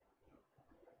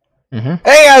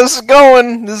Hey, how's it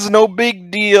going? This is no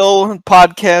big deal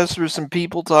podcast where some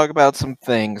people talk about some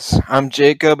things. I'm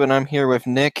Jacob, and I'm here with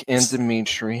Nick and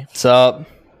Dmitri. What's up?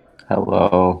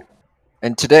 Hello.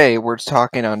 And today we're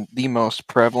talking on the most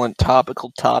prevalent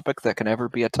topical topic that can ever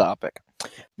be a topic: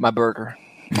 my burger.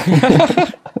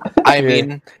 I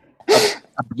mean,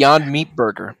 a Beyond Meat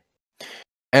burger.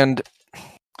 And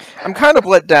I'm kind of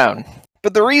let down.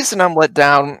 But the reason I'm let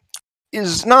down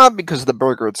is not because of the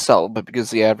burger itself, but because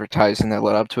of the advertising that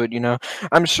led up to it, you know?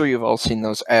 I'm sure you've all seen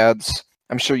those ads.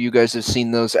 I'm sure you guys have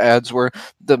seen those ads where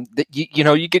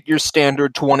you get your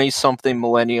standard 20-something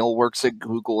millennial, works at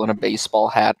Google in a baseball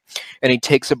hat, and he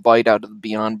takes a bite out of the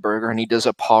Beyond Burger and he does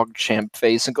a PogChamp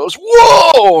face and goes,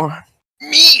 "Whoa!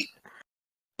 Meat!"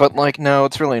 But, no,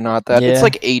 it's really not that. Yeah. It's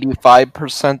like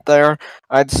 85% there.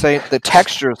 I'd say the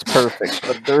texture is perfect,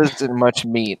 but there isn't much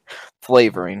meat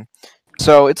flavoring.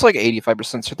 So it's like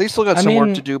 85%. So they still got some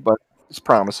work to do, but it's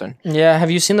promising. Yeah, have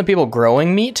you seen the people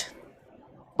growing meat?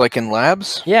 Like in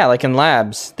labs? Yeah, like in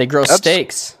labs. They grow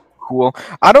steaks. Cool.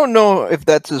 I don't know if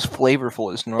that's as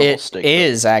flavorful as normal steak. It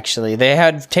is, actually. They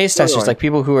had taste testers, like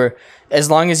people who are, as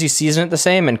long as you season it the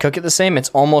same and cook it the same, it's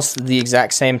almost the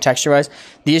exact same texture-wise.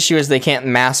 The issue is they can't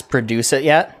mass produce it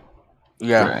yet.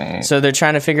 Yeah. Right. So they're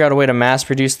trying to figure out a way to mass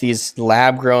produce these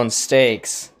lab-grown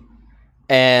steaks.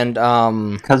 And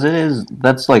because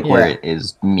that's like where it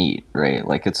is meat, right?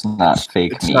 Like it's not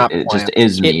fake meat. It just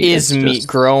is meat. It is meat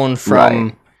grown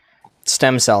from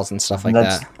stem cells and stuff like that.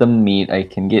 That's the meat I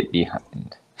can get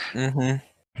behind.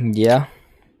 Mm-hmm. Yeah.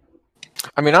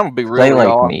 I mean, I'm gonna be really I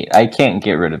like meat. I can't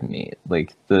get rid of meat.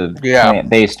 Like the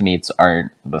plant-based meats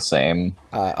aren't the same.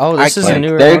 This is a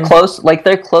newer They're one. close. Like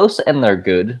they're close and they're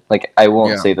good. Like I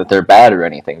won't say that they're bad or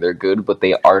anything. They're good, but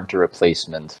they aren't a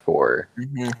replacement for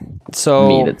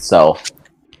meat itself.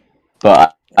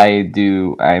 But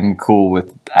I'm cool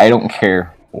with. I don't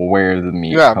care where the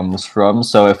meat comes from.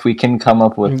 So if we can come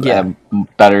up with a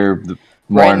better,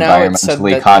 more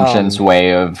environmentally conscious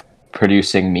way of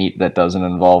producing meat that doesn't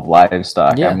involve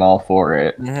livestock, I'm all for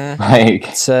it. Like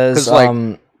it says,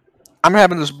 I'm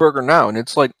having this burger now, and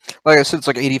it's like I said, it's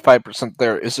like 85%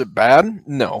 there. Is it bad?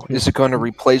 No. Is it going to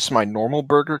replace my normal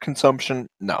burger consumption?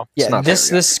 No. Yeah, it's not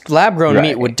this lab grown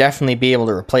meat would definitely be able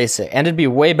to replace it, and it'd be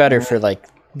way better for like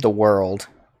the world.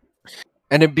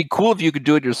 And it'd be cool if you could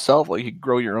do it yourself, like you could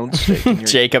grow your own steak.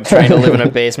 Jacob trying to live in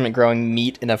a basement growing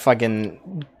meat in a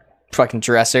fucking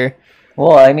dresser.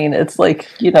 Well, I mean, it's like,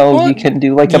 you can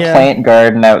do like a plant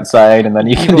garden outside, and then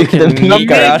you can do the meat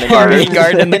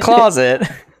garden in the closet.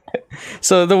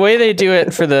 So the way they do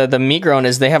it for the meat grown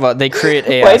is they create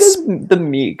a. Why does the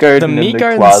meat garden in the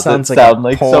closet sound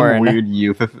like some weird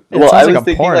euphemism? Well, I was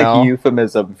thinking like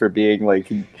euphemism for being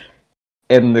like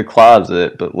in the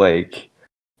closet, but like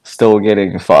still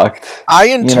getting fucked. I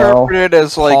interpret it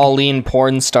as like Pauline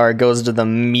porn star goes to the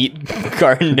meat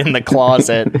garden in the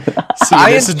closet. See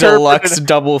this deluxe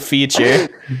double feature.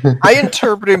 I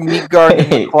interpreted meat garden in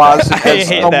the closet as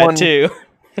someone. That too.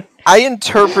 I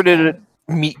interpreted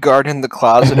meat garden in the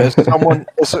closet as someone,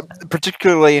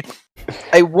 particularly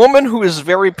a woman who is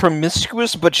very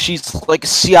promiscuous, but she's like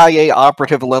CIA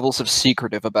operative levels of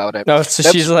secretive about it. No, so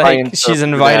she's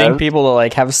inviting people to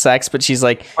like have sex, but she's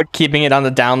like keeping it on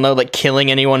the down low, like killing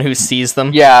anyone who sees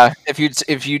them. Yeah, if you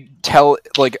tell,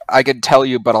 like, I could tell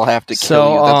you, but I'll have to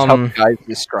kill you. That's how guys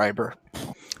describe her.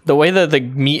 The way that the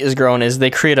meat is grown is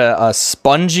they create a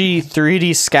spongy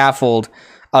 3D scaffold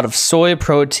out of soy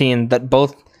protein that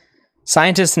both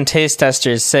scientists and taste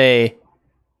testers say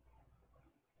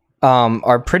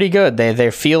are pretty good.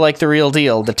 They feel like the real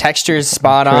deal. The texture is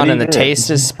spot on and the taste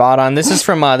is spot on. This is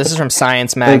from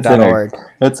sciencemag.org.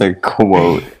 That's a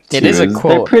quote. It is a quote.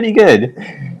 They're pretty good.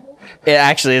 It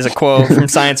actually is a quote from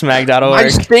sciencemag.org. My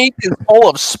steak is full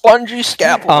of spongy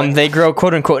scaffolding. They grow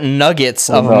quote unquote nuggets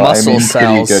of muscle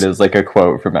cells. Pretty good is like a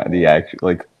quote from the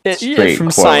actual straight from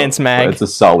quote. Science Mag. It's a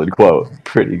solid quote.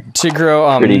 To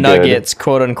grow nuggets,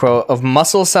 quote unquote, of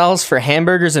muscle cells for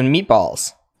hamburgers and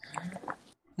meatballs.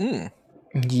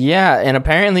 Yeah, and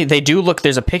apparently they do look.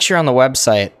 There's a picture on the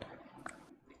website.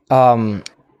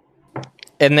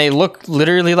 And they look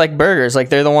literally like burgers. Like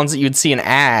they're the ones that you'd see in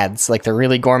ads, like the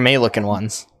really gourmet looking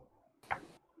ones.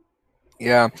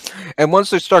 Yeah, and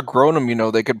once they start growing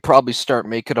them, they could probably start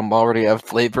making them already have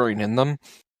flavoring in them,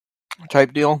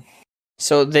 type deal.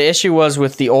 So the issue was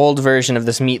with the old version of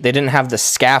this meat, they didn't have the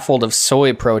scaffold of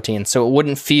soy protein, so it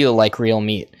wouldn't feel like real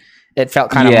meat. It felt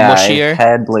kind of mushier. It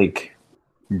had like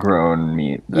grown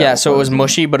meat. Yeah, so it was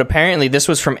mushy, but apparently this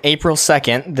was from April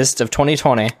 2nd, this of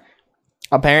 2020.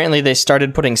 Apparently they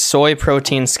started putting soy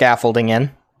protein scaffolding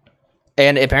in,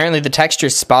 and apparently the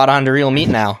texture's spot on to real meat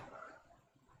now.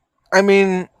 I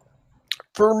mean,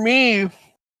 For me,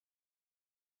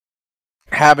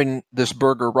 having this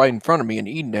burger right in front of me and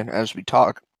eating it as we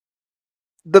talk,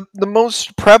 the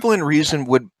most prevalent reason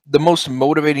the most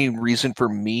motivating reason for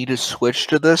me to switch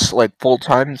to this, like full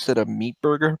time instead of meat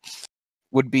burger,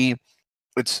 would be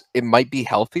it might be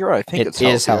healthier. I think it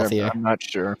is healthier. I'm not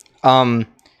sure.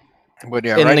 But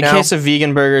yeah, in the case of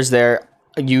vegan burgers, they're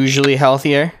usually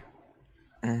healthier.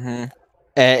 Mm-hmm.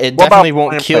 It definitely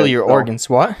won't kill your organs.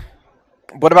 What?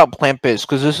 What about plant-based?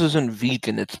 Because this isn't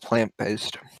vegan; it's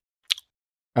plant-based.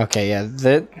 Okay, yeah.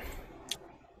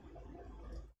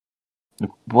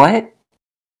 What?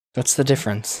 What's the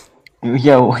difference?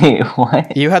 Yeah, wait,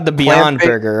 what? You had the Beyond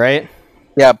Burger, right?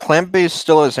 Yeah, plant-based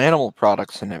still has animal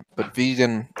products in it, but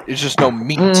vegan is just no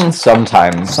meat.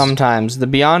 Sometimes. Sometimes. The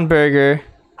Beyond Burger...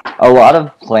 A lot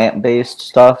of plant-based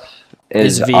stuff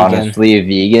is vegan. Honestly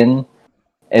vegan.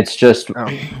 It's just...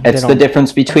 It's the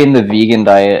difference between the vegan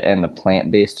diet and the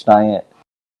plant-based diet.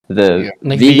 The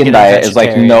vegan diet is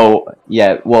like no...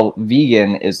 Yeah, well,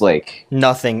 vegan is like...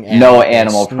 Nothing. No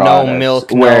animal products. No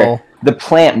milk, where the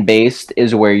plant-based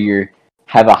is where you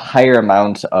have a higher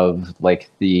amount of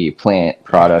like the plant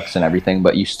products and everything,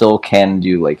 but you still can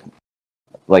do like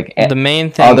the main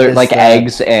thing other like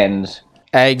eggs and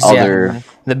other. Yeah.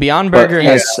 The Beyond Burger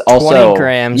has 20 also,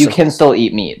 grams. You can still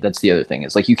eat meat. That's the other thing.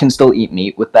 It's like you can still eat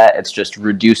meat with that. It's just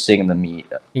reducing the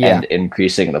meat and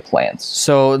increasing the plants.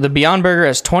 So the Beyond Burger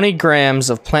has 20 grams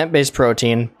of plant-based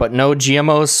protein, but no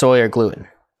GMOs, soy, or gluten.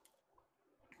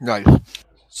 Nice.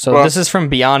 So this is from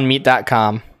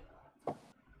BeyondMeat.com.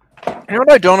 You know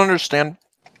what I don't understand?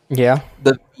 Yeah.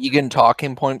 The vegan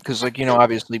talking point, because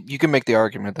obviously you can make the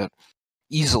argument that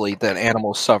easily that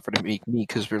animals suffer to make meat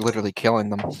because we're literally killing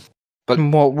them. But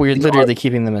we're literally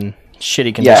keeping them in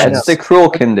shitty conditions. Yeah, it's the cruel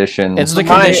conditions. It's the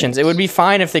conditions. It would be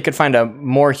fine if they could find a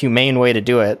more humane way to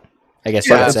do it. I guess.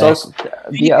 Yeah,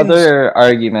 the other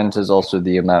argument is also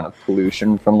the amount of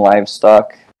pollution from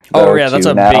livestock. Oh yeah, that's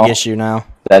a big issue now.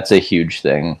 That's a huge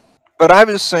thing. But I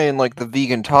was saying, like, the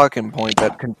vegan talking point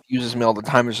that confuses me all the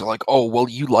time is like, oh, well,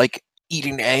 you like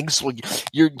eating eggs? Well,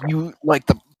 you like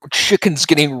the chickens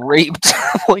getting raped?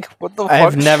 Like, what the fuck?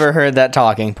 I've never heard that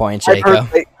talking point, Jacob. I've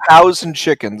heard cows and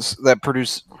chickens that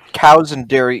produce cows and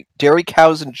dairy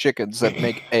cows and chickens that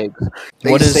make eggs.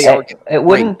 It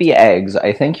wouldn't be eggs.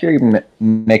 I think you're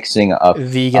mixing up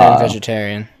vegan and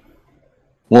vegetarian.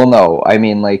 Well, no, I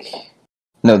mean like.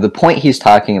 No, the point he's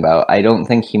talking about, I don't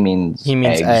think he means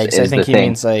eggs. I think he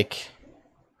means like...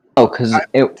 Oh, because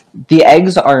the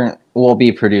eggs will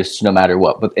be produced no matter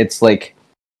what, but it's like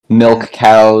milk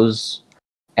cows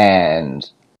and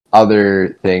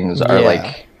other things are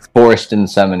like forced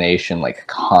insemination like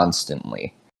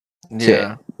constantly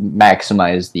to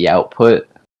maximize the output.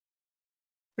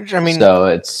 Which, I mean, so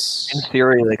it's... In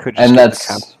theory, they could just get the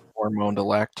cow's hormone to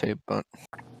lactate, but...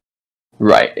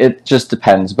 Right, it just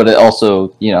depends, but it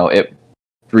also, it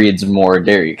breeds more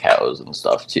dairy cows and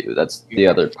stuff too. That's the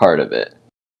other part of it.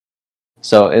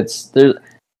 So it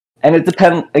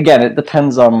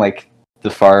depends on like the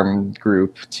farm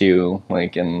group too,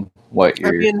 like and what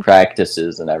your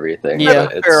practices and everything. Yeah,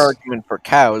 it's a fair argument for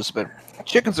cows, but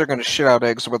chickens are going to shit out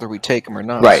eggs whether we take them or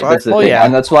not. Right, so that's the thing,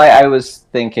 and that's why I was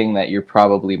thinking that you're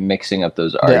probably mixing up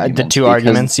those arguments. The two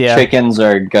arguments, chickens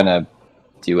are gonna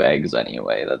do eggs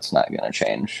anyway. That's not going to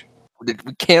change. We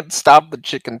can't stop the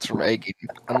chickens from egging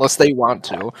unless they want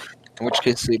to, in which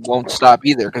case they won't stop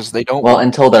either because they don't. Well,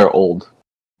 until they're old.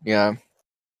 Yeah,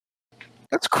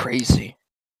 that's crazy.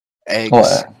 Eggs,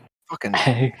 what? Fucking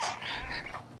eggs.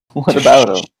 What about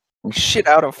them? Shit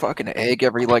out a fucking egg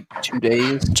every like 2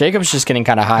 days. Jacob's just getting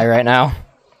kind of high right now.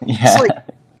 Yeah.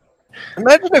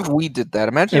 Imagine if we did that.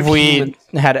 Imagine if we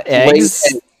had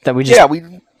eggs that we just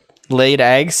laid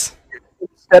eggs.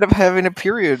 Instead of having a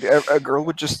period, a girl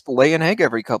would just lay an egg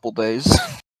every couple days.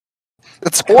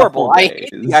 That's horrible. I hate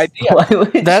the idea. Why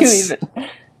would you even...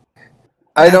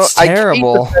 That's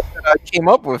terrible. I came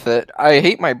up with it. I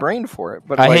hate my brain for it.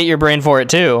 But I hate your brain for it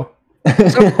too.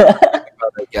 I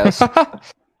guess.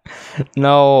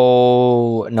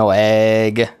 No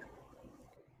egg.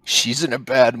 She's in a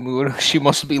bad mood. She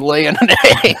must be laying an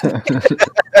egg.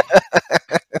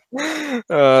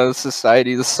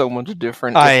 Society is so much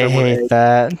different. I hate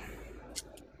that.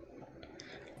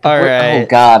 All right. Oh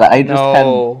God, I just had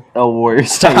a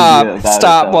worse idea about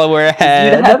Stop while we're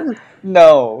ahead.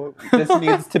 No, this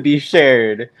needs to be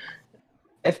shared.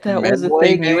 If that was a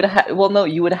thing, you would have. Well, no,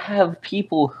 you would have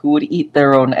people who would eat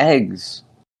their own eggs.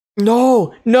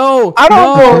 No, I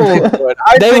don't know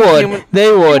if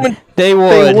they would. They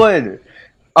would.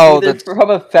 Oh, either from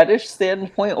a fetish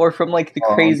standpoint or from like the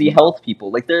crazy health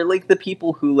people. Like they're like the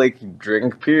people who like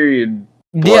drink period.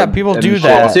 Yeah, people do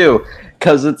that too.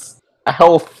 Because it's a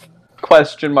health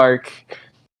question mark.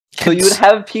 So you would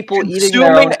have people eating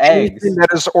their own eggs. That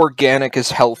is organic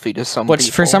is healthy to some people.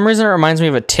 For some reason, it reminds me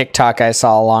of a TikTok I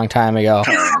saw a long time ago.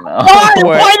 Oh, no.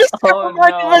 Why does it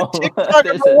remind me of a TikTok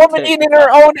of a woman eating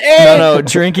her own egg? No,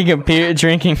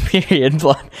 drinking period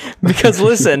blood. Because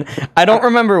listen, I don't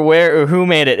remember where or who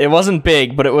made it. It wasn't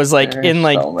big, but it was like in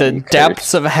like the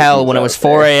depths of hell when it was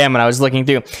 4 a.m. and I was looking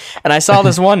through, and I saw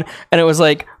this one, and it was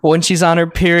like when she's on her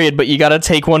period, but you gotta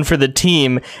take one for the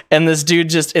team. And this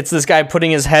dude it's this guy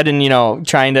putting his head in,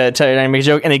 trying to make a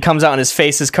joke, and he comes out and his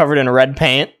face is covered in red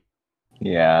paint.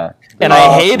 Yeah. And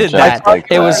I hated that.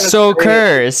 It was so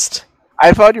cursed.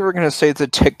 I thought you were gonna say it's a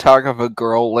TikTok of a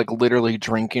girl like literally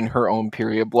drinking her own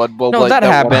period blood. Well, no, like, that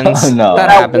happens. No. That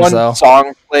happens one though.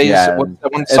 Song plays. Yeah,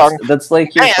 that's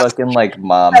like your fucking like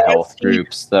mom health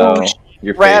groups though.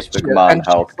 Your Facebook mom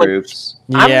health groups.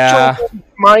 Yeah. I'm drinking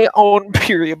my own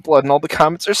period blood, and all the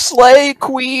comments are "Slay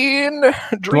Queen."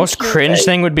 The most cringe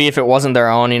thing would be if it wasn't their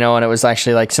own, and it was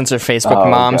actually like, since they're Facebook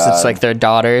moms, it's like their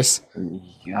daughters.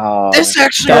 This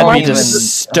actually That'd be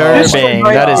disturbing.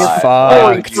 That is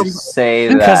fucked.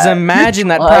 Because imagine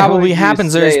that probably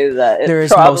happens.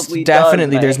 There's most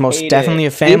definitely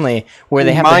a family where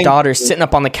they have the daughters sitting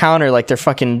up on the counter like they're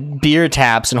fucking beer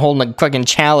taps and holding a fucking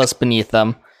chalice beneath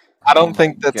them. I don't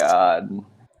think that's...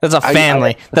 That's a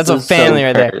family. That's a family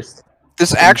right there.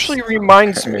 This actually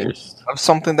reminds me of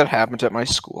something that happened at my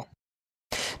school.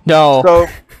 No. So,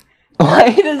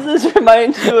 why does this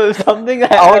remind you of something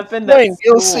that happened at school?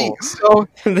 You'll see. So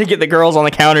they get the girls on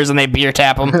the counters and they beer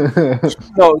tap them.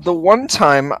 No, the one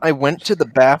time I went to the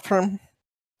bathroom,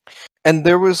 and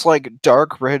there was like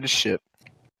dark red shit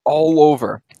all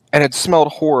over. And it smelled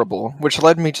horrible, which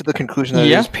led me to the conclusion that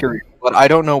it is period blood. I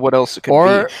don't know what else it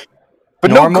could be. But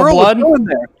normal blood?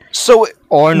 There. So,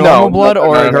 normal blood,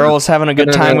 or a girl was having a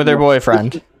good time with her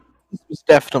boyfriend? This was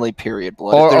definitely period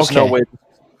blood. There's no way.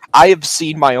 I have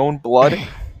seen my own blood.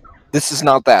 This is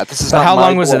not that. This is not. How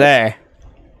long was it there?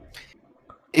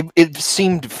 It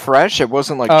seemed fresh. It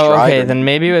wasn't like dry. Okay, then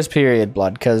maybe it was period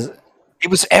blood, because it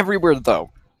was everywhere though,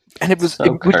 and it was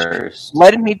which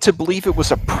led me to believe it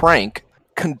was a prank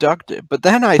conducted. But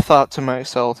then I thought to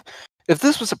myself, if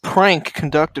this was a prank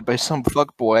conducted by some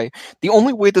fuckboy, the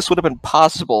only way this would have been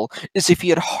possible is if he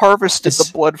had harvested the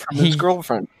blood from his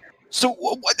girlfriend. So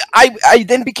I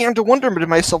then began to wonder to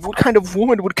myself, what kind of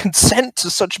woman would consent to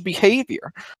such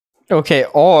behavior? Okay,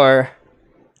 or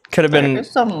could have been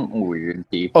some weird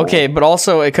people. Okay, but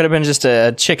also it could have been just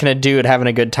a chick and a dude having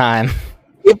a good time.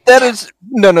 If that is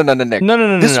no, Nick.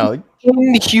 No.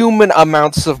 Inhuman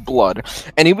amounts of blood,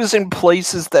 and he was in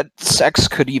places that sex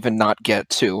could even not get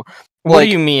to. What do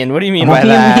you mean? What do you mean by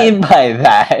that? What do you mean by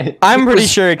that? I'm pretty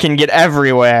sure it can get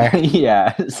everywhere.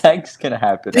 Yeah, sex can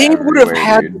happen. They would have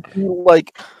had to be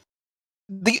like.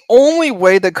 The only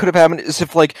way that could have happened is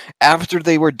if, like, after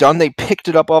they were done, they picked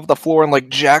it up off the floor and, like,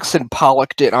 Jackson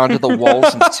Pollocked it onto the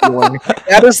walls and ceiling.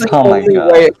 That is the only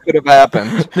way it could have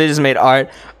happened. They just made art.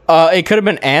 It could have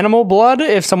been animal blood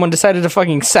if someone decided to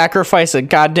fucking sacrifice a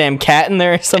goddamn cat in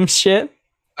there or some shit.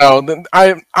 Oh,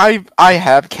 I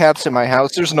have cats in my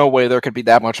house. There's no way there could be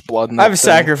that much blood in that I've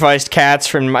sacrificed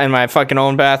cats in my fucking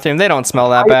own bathroom. They don't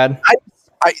smell that bad.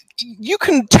 You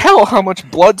can tell how much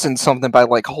blood's in something by,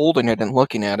 like, holding it and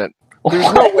looking at it.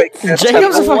 There's no way.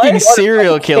 Jacob's a fucking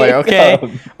serial killer, okay?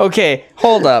 Okay,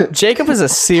 hold up. Jacob is a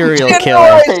serial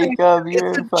killer. Jacob,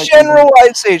 it's a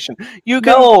generalization.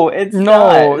 It's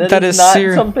not. That is not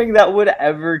something that would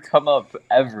ever come up,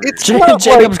 ever.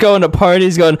 Jacob's going to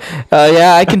parties going,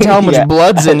 yeah, I can tell how much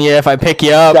blood's in you if I pick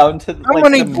you up. Down to how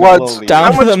many bloods?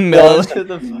 Down to the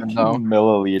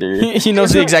milliliter. He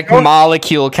knows the exact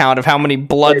molecule count of how many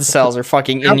blood cells are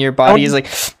fucking in your body. He's like,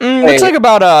 looks like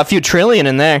about a few trillion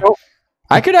in there.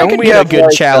 I could get a good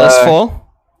chalice full.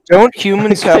 Don't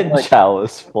humans have like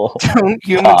chalice full? Don't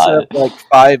humans have like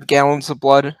 5 gallons of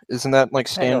blood? Isn't that like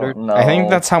standard? I think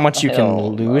that's how much you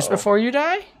can lose before you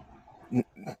die.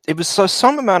 It was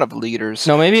some amount of liters.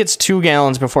 No, maybe it's 2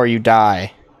 gallons before you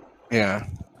die. Yeah.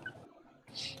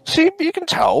 See, you can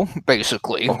tell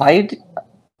basically.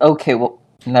 Okay, well.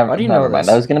 Never mind.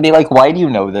 I was gonna be like, why do you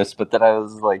know this? But then I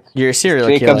was like, you're a serial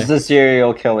killer. Jacob's the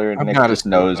serial killer, and Nick just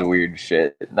knows weird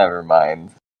shit. Never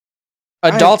mind.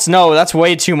 Adults know that's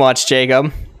way too much,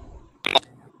 Jacob.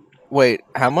 Wait,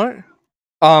 how much?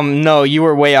 No, you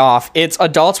were way off. It's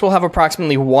adults will have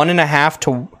approximately 1.5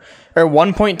 to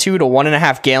 1.2 to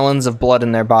 1.5 gallons of blood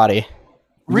in their body.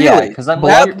 Really?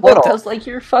 Because like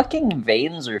your fucking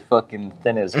veins are fucking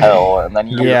thin as hell, and then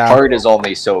your heart is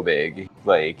only so big.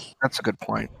 Like that's a good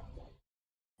point.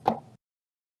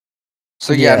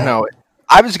 So no,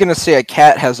 I was gonna say a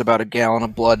cat has about a gallon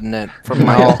of blood in it from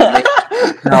my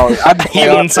no,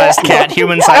 human-sized cat.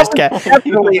 Human-sized cat.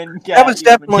 That was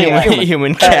definitely a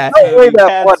human cat. No way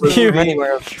that blood was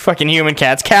anywhere. Fucking human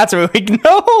cats. Cats movie.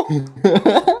 No.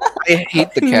 I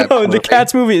hate the cat. No, the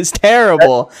Cats movie is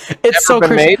terrible. It's so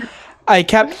crazy. I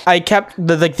kept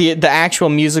the actual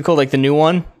musical, like the new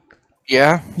one.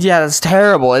 Yeah. Yeah, that's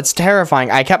terrible. It's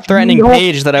terrifying. I kept threatening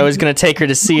Paige that I was gonna take her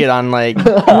to see it on like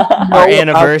our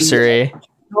anniversary. You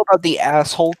know about the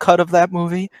asshole cut of that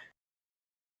movie?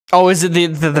 Oh, is it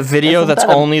the video that's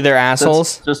only their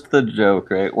assholes? That's just the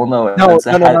joke, right? Well, no.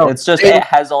 It's just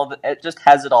it just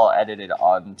has it all edited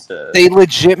onto. They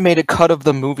legit made a cut of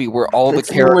the movie where all the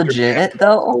characters. Legit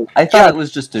though. I thought it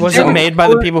was just. Was it made by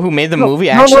the people who made the movie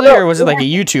actually, or was it like a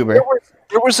YouTuber?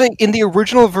 There was in the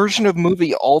original version of the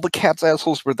movie, all the cat's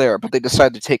assholes were there, but they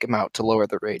decided to take them out to lower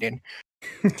the rating.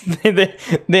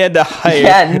 they had to hire.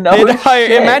 Yeah, no. They had to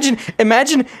hire.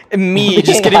 Imagine me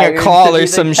just getting a call or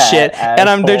some shit,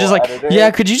 and they're just like,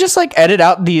 yeah, could you just like edit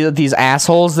out these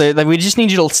assholes? Like, we just need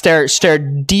you to stare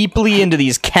deeply into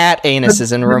these cat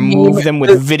anuses and remove them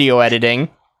with video editing.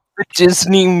 The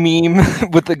Disney meme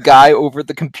with the guy over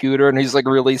the computer, and he's like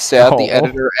really sad. The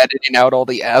editor editing out all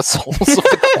the assholes.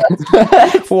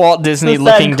 Walt Disney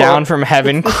looking down from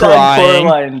heaven, crying.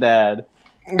 Coraline Dad.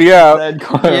 Yeah.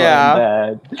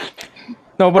 Dad.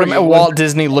 No, but Walt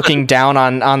Disney looking down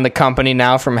on the company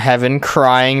now from heaven,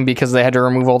 crying because they had to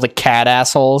remove all the cat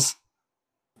assholes.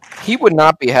 He would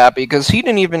not be happy because he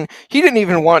didn't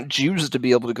even want Jews to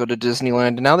be able to go to Disneyland,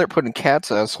 and now they're putting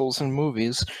cats assholes in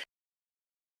movies.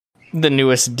 The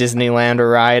newest Disneyland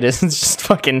ride is just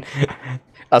fucking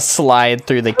a slide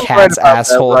through the cat's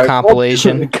asshole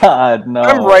compilation. God, no.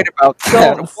 I'm right about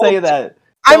that. Don't say that.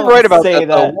 I'm right about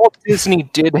that. Walt Disney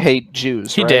did hate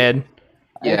Jews. He did.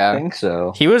 Yeah, I think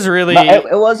so. He was really.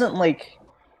 It wasn't like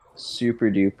super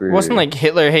duper. It wasn't like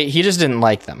Hitler hate. He just didn't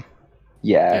like them.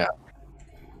 Yeah.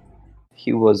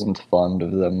 He wasn't fond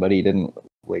of them, but he didn't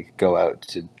like go out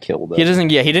to kill them. He doesn't.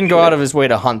 Yeah, he didn't go out of his way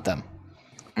to hunt them.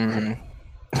 Mm-hmm.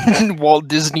 Walt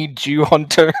Disney Jew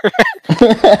hunter.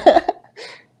 That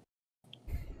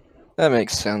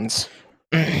makes sense.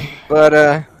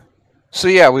 But so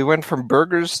yeah, we went from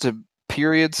burgers to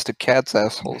periods to cats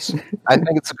assholes. I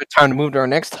think it's a good time to move to our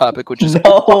next topic, which is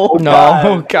God.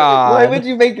 Why would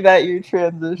you make that your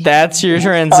transition? That's your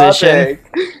transition.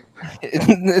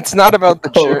 It's not about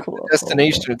the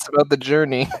destination; it's about the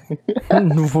journey.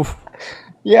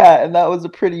 Yeah, and that was a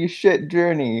pretty shit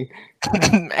journey.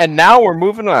 And now we're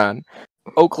moving on.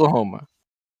 Oklahoma.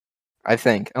 I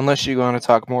think. Unless you want to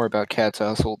talk more about cats,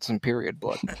 assholes, and period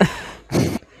blood.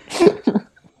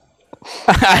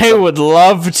 I would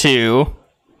love to.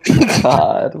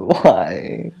 God,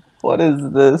 why? What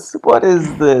is this? What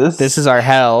is this? This is our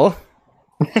hell.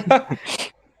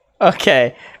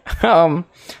 Okay.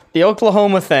 The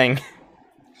Oklahoma thing.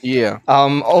 Yeah.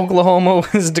 Oklahoma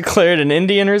was declared an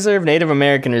Indian reserve, Native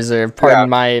American reserve.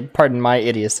 Pardon my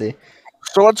idiocy.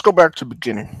 So let's go back to the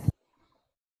beginning.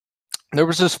 There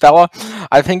was this fella,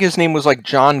 I think his name was like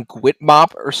John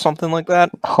Gwitmop or something like that.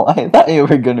 Oh, I thought you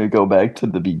were gonna go back to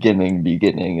the beginning,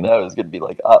 and I was gonna be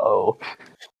like, uh-oh.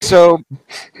 So,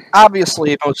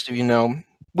 obviously, most of you know,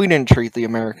 we didn't treat the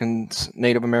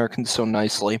Native Americans so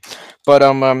nicely.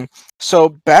 But, so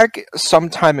back some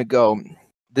time ago,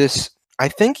 I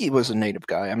think he was a native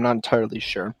guy, I'm not entirely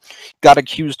sure, got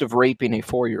accused of raping a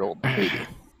 4-year-old baby.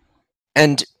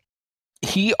 And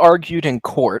he argued in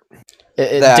court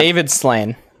that David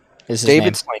Slain is his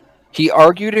name. Slain. He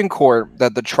argued in court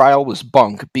that the trial was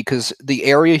bunk because the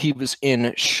area he was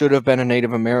in should have been a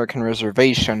Native American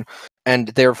reservation, and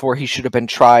therefore he should have been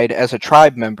tried as a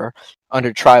tribe member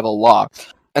under tribal law.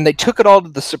 And they took it all to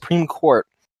the Supreme Court,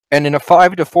 and in a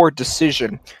 5-4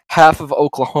 decision, half of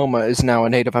Oklahoma is now a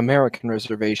Native American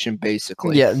reservation,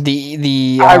 basically. Yeah,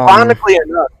 the ironically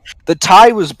enough, the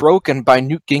tie was broken by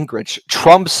Newt Gingrich,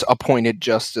 Trump's appointed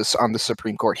justice on the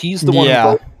Supreme Court. He's the one who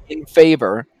voted in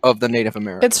favor of the Native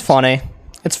Americans. It's funny.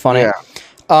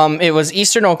 Yeah. It was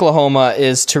Eastern Oklahoma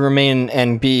is to remain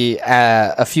and be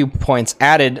a few points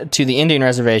added to the Indian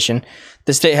reservation.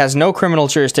 The state has no criminal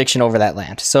jurisdiction over that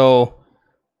land, so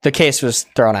the case was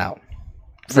thrown out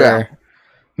for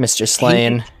Mr.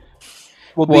 Slain.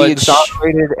 Will be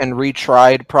exonerated and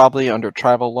retried probably under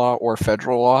tribal law or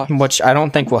federal law, which I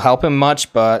don't think will help him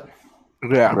much. But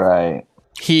yeah, right.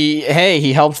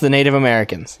 He helped the Native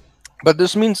Americans. But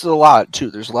this means a lot too.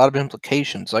 There's a lot of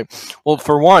implications. Like, well,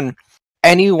 for one,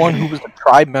 anyone who was a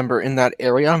tribe member in that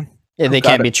area, they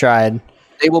can't be tried.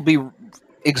 They will be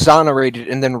exonerated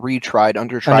and then retried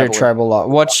under tribal law,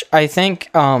 which I think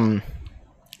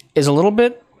is a little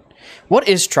bit. What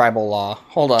is tribal law?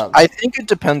 Hold up. I think it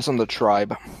depends on the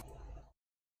tribe.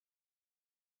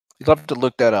 You'll have to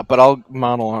look that up, but I'll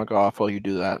monologue off while you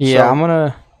do that. Yeah, so, I'm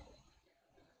gonna...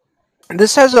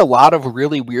 This has a lot of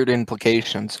really weird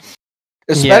implications,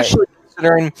 especially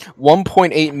considering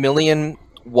 1.8 million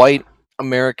white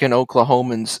American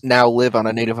Oklahomans now live on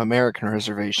a Native American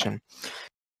reservation,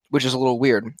 which is a little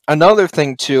weird. Another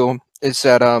thing, too, is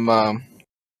that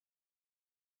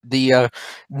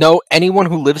anyone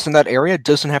who lives in that area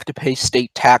doesn't have to pay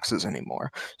state taxes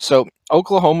anymore. So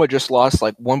Oklahoma just lost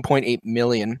like 1.8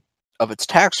 million of its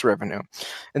tax revenue.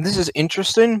 And this is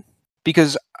interesting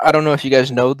because I don't know if you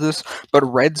guys know this, but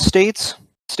red states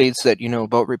that,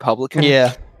 vote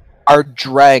Republican, are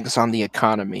drags on the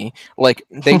economy. Like,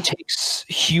 they take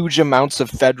huge amounts of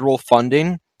federal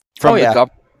funding from the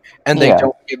government, and they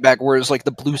don't give back, whereas like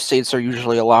the blue states are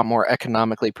usually a lot more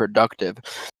economically productive.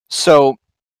 So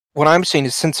what I'm saying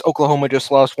is, since Oklahoma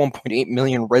just lost 1.8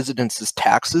 million residents'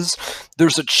 taxes,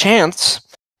 there's a chance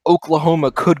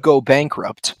Oklahoma could go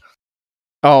bankrupt.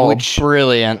 Oh,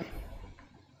 brilliant.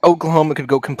 Oklahoma could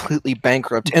go completely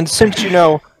bankrupt. And since,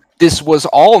 this was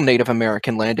all Native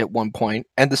American land at one point,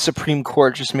 and the Supreme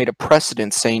Court just made a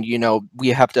precedent saying, we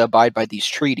have to abide by these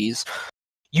treaties,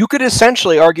 you could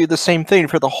essentially argue the same thing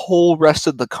for the whole rest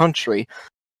of the country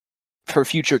for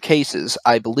future cases,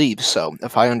 I believe so.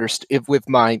 If with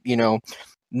my,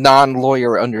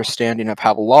 non-lawyer understanding of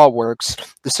how the law works,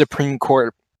 the Supreme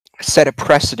Court set a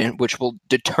precedent which will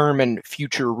determine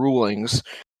future rulings.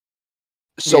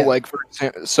 So, for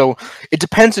example, it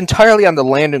depends entirely on the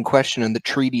land in question and the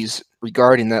treaties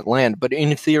regarding that land. But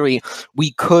in theory,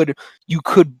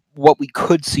 what we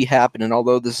could see happen, and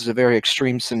although this is a very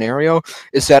extreme scenario,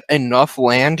 is that enough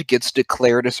land gets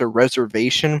declared as a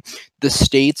reservation, the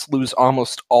states lose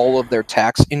almost all of their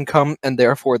tax income, and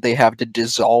therefore they have to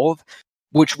dissolve,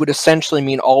 which would essentially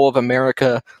mean all of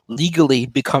America legally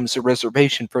becomes a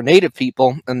reservation for Native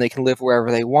people, and they can live wherever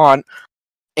they want.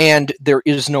 And there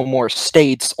is no more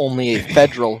states, only a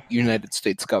federal United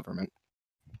States government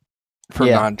for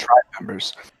non-tribe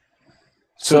members.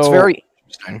 So it's very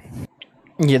interesting.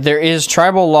 Yeah, there is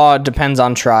tribal law. Depends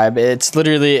on tribe. It's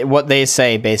literally what they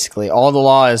say. Basically, all the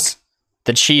law is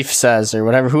the chief says, or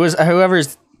whatever.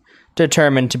 Whoever's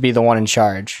determined to be the one in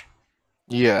charge.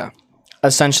 Yeah.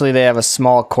 Essentially, they have a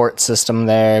small court system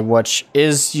there, which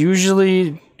is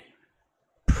usually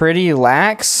pretty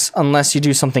lax unless you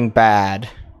do something bad.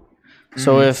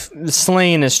 So if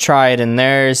Slane is tried in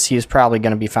theirs, he's probably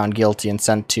going to be found guilty and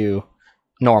sent to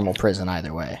normal prison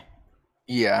either way.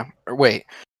 Yeah. Wait.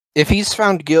 If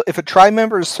a tribe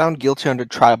member is found guilty under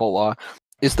tribal law,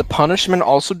 is the punishment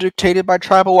also dictated by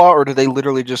tribal law, or do they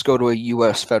literally just go to a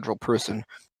U.S. federal prison?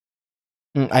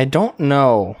 I don't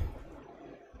know.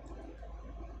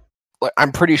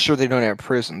 I'm pretty sure they don't have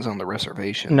prisons on the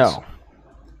reservations. No.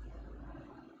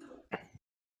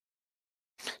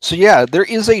 So yeah, there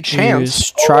is a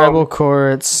chance. Tribal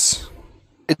courts.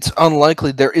 It's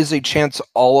unlikely. There is a chance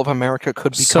all of America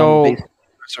could become a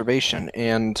reservation,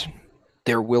 and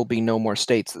there will be no more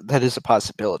states. That is a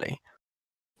possibility.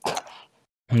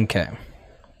 Okay.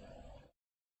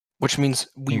 Which means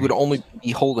we would only be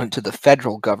beholden to the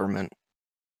federal government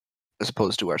as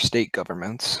opposed to our state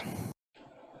governments.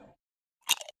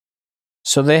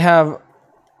 So they have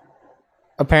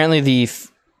apparently the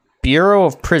Bureau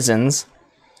of Prisons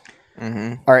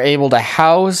are able to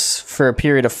house for a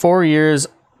period of 4 years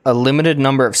a limited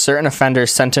number of certain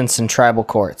offenders sentenced in tribal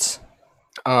courts.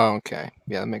 Oh, okay.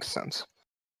 Yeah, that makes sense.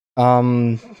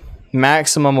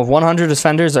 Maximum of 100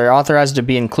 offenders are authorized to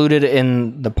be included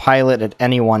in the pilot at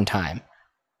any one time.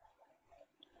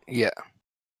 Yeah.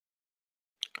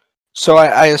 So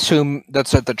I assume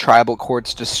that's at the tribal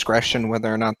court's discretion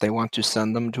whether or not they want to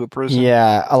send them to a prison?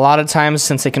 Yeah, a lot of times,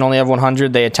 since they can only have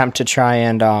 100, they attempt to try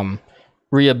and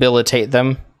rehabilitate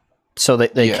them so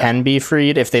that they can be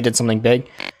freed if they did something big.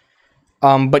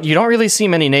 But you don't really see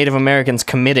many Native Americans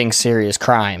committing serious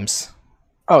crimes.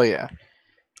 Oh, yeah.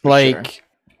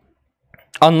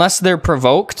 Unless they're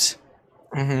provoked,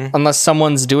 unless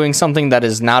someone's doing something that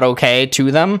is not okay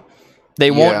to them,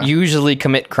 they won't usually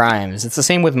commit crimes. It's the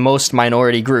same with most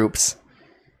minority groups.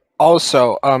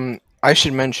 Also, I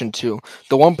should mention, too,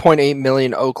 the 1.8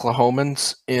 million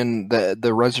Oklahomans in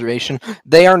the reservation,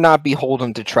 they are not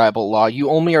beholden to tribal law. You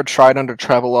only are tried under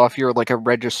tribal law if you're like a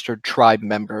registered tribe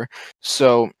member.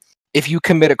 So if you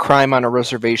commit a crime on a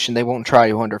reservation, they won't try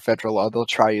you under federal law. They'll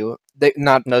try you... They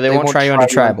won't try you under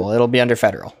tribal. It'll be under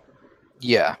federal.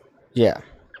 Yeah. Yeah.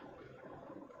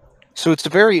 So it's a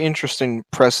very interesting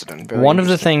precedent. One of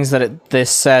the things that this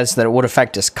says that it would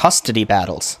affect is custody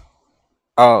battles.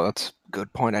 Oh, that's a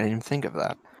good point. I didn't even think of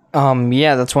that.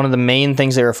 Yeah, that's one of the main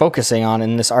things they were focusing on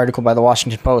in this article by the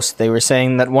Washington Post. They were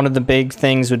saying that one of the big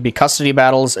things would be custody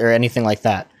battles or anything like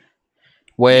that,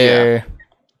 where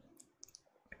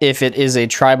if it is a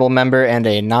tribal member and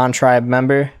a non-tribe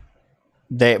member,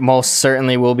 they most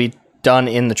certainly will be done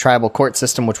in the tribal court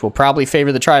system, which will probably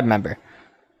favor the tribe member.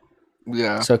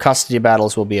 Yeah. So custody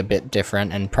battles will be a bit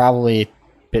different and probably a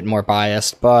bit more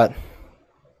biased, but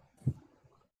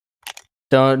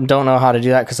don't know how to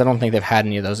do that because I don't think they've had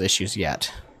any of those issues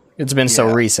yet. It's been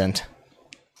so recent.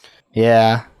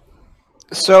 Yeah.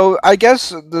 So I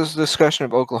guess this discussion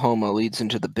of Oklahoma leads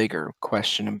into the bigger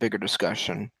question and bigger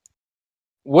discussion.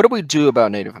 What do we do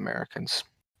about Native Americans?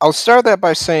 I'll start that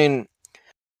by saying,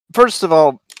 first of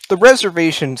all, the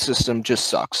reservation system just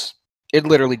sucks. It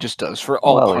literally just does for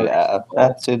all parties. Yeah,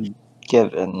 that's a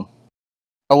given.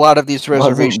 A lot of these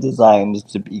reservations wasn't designed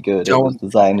to be good. It was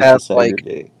designed to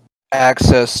segregate.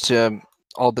 Access to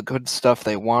all the good stuff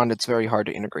they want. It's very hard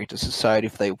to integrate to society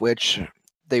if they wish.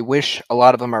 A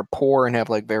lot of them are poor and have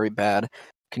like very bad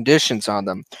conditions on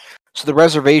them. So the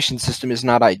reservation system is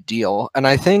not ideal. And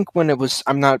I think when it was,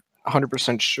 I'm not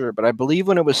 100% sure, but I believe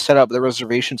when it was set up, the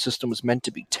reservation system was meant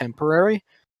to be temporary.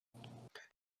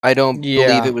 I don't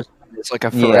believe it was. It's like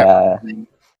a forever thing.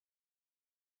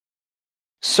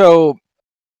 So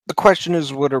the question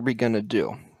is, what are we gonna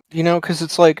do? You know, because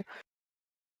it's like,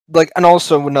 and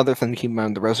also another thing to keep in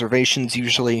mind: the reservations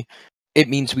usually, it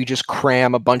means we just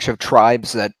cram a bunch of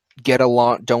tribes that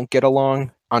don't get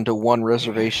along onto one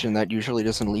reservation. That usually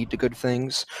doesn't lead to good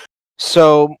things.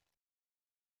 So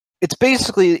it's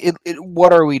basically,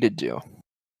 what are we to do?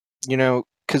 You know,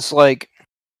 because like.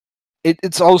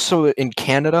 It's also in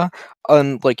Canada,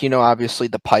 like, you know, obviously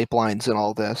the pipelines and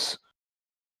all this.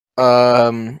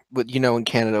 But, you know, in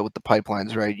Canada with the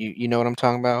pipelines, right? You know what I'm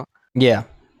talking about? Yeah.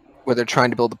 Where they're trying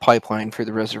to build a pipeline for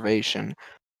the reservation.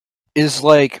 Is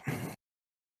like,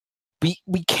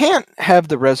 we can't have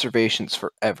the reservations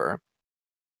forever.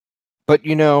 But,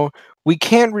 you know, we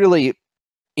can't really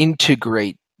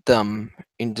integrate them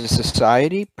into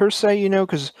society, per se, you know,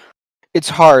 because it's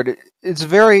hard. It's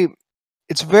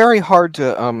very hard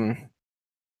to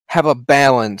have a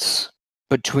balance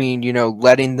between, you know,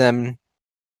 letting them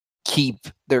keep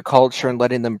their culture and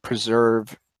letting them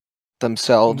preserve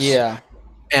themselves,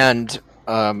 and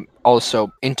also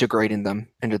integrating them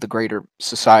into the greater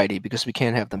society, because we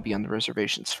can't have them be on the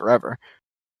reservations forever.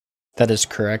 That is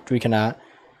correct. We cannot.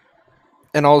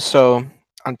 And also,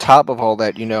 on top of all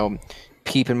that, you know,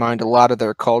 keep in mind a lot of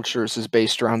their cultures is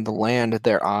based around the land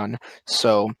they're on.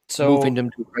 So moving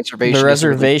them to a reservation. The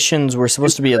reservations were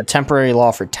supposed to be a temporary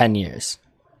law for 10 years.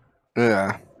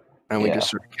 Yeah. And we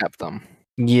just sort of kept them.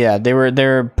 Yeah,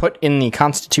 they're put in the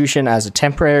Constitution as a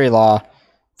temporary law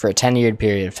for a 10-year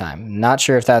period of time. Not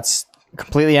sure if that's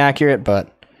completely accurate,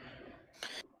 but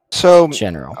so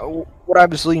general. What I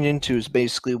was leaning into is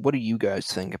basically, what do you guys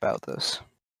think about this?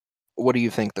 What do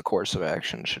you think the course of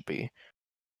action should be?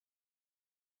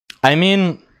 I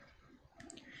mean,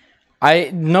 I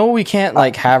know we can't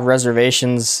like have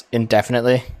reservations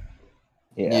indefinitely.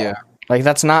 Yeah. Like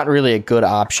that's not really a good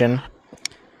option.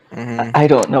 Mm-hmm. I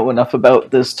don't know enough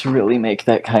about this to really make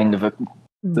that kind of a.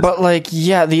 But like,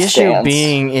 yeah, the issue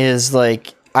being is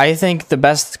like, I think the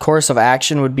best course of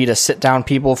action would be to sit down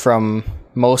people from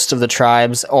most of the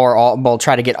tribes, or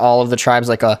try to get all of the tribes,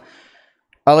 like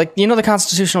like, you know, the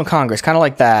Constitutional Congress, kind of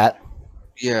like that.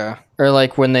 Yeah. Or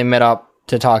like when they met up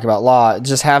to talk about law,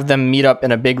 just have them meet up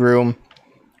in a big room,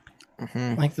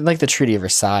 like the Treaty of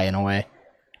Versailles in a way,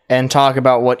 and talk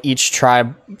about what each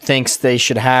tribe thinks they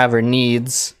should have or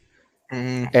needs.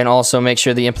 And also make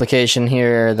sure the implication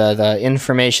here, the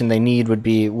information they need would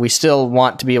be, we still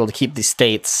want to be able to keep these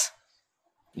states.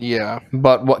 Yeah.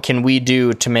 But what can we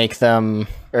do to make them,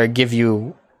 or give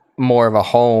you more of a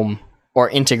home, or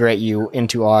integrate you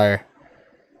into our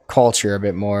culture a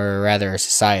bit more, or rather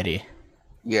society?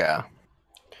 Yeah.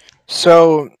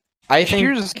 So I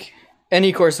think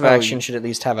any course of action should at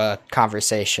least have a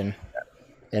conversation.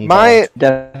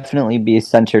 Definitely be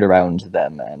centered around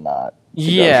them and not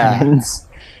governments.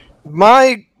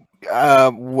 My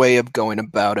way of going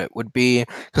about it would be,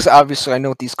 because obviously I know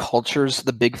with these cultures,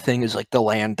 the big thing is like the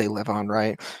land they live on,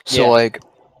 right? So like,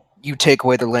 you take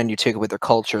away their land, you take away their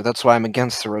culture. That's why I'm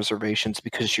against the reservations,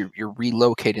 because you're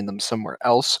relocating them somewhere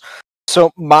else.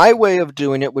 So my way of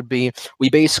doing it would be, we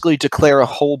basically declare a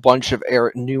whole bunch of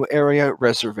new area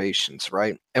reservations,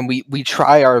 right? And we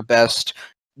try our best,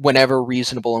 whenever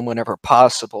reasonable and whenever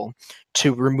possible,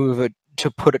 to remove it, to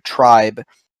put a tribe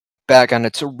back on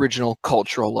its original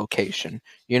cultural location.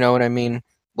 You know what I mean?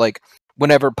 Like,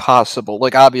 whenever possible.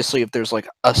 Like, obviously, if there's like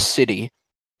a city,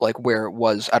 like where it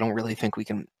was, I don't really think we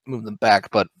can move them back,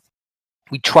 but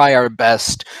we try our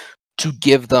best to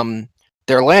give them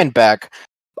their land back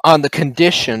on the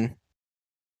condition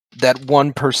that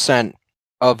 1%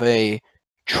 of a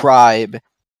tribe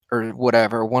or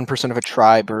whatever, 1% of a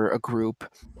tribe or a group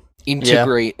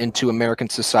integrate into American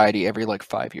society every like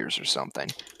 5 years or something.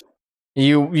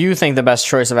 You think the best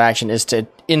choice of action is to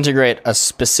integrate a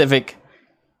specific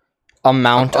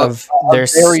amount of their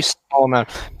very small amount,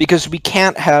 because we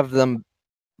can't have them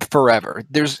forever.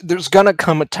 There's gonna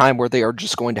come a time where they are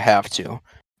just going to have to,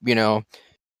 you know.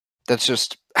 That's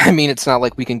just, I mean, it's not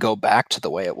like we can go back to the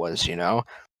way it was, you know.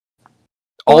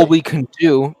 All we can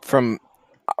do from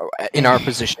in our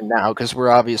position now, because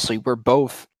we're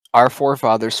both, our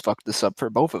forefathers fucked this up for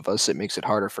both of us. It makes it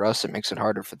harder for us. It makes it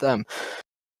harder for them.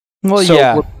 Well, so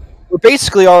yeah, we're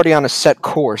basically already on a set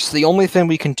course. The only thing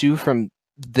we can do from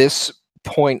this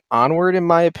point onward, in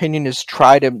my opinion, is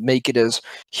try to make it as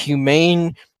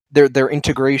humane, their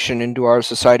integration into our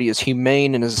society as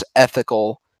humane and as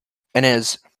ethical and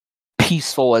as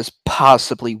peaceful as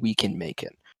possibly we can make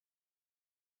it.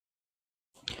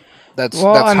 That's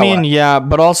I mean, yeah,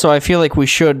 but also I feel like we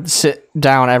should sit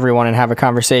down, everyone, and have a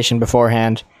conversation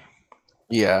beforehand.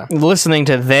 Yeah. Listening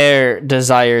to their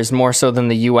desires more so than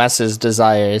the US's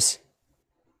desires.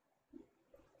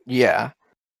 Yeah.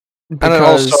 Because and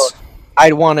also,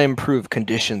 I'd want to improve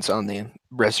conditions on the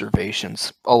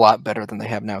reservations a lot better than they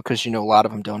have now, because, you know, a lot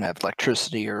of them don't have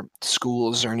electricity or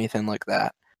schools or anything like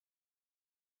that.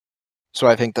 So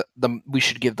I think that we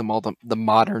should give them all the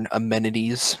modern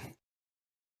amenities.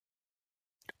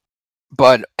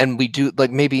 And we do,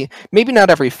 like, maybe not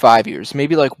every 5 years,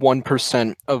 maybe like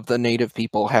 1% of the native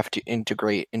people have to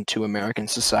integrate into American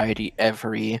society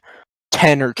every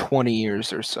 10 or 20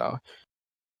 years or so.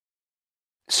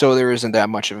 So there isn't that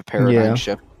much of a paradigm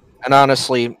shift. And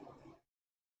honestly,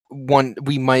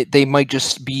 they might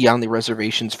just be on the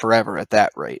reservations forever at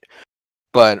that rate.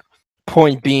 But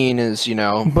point being is, you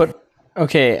know. But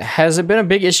okay, has it been a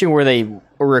big issue where they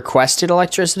requested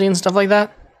electricity and stuff like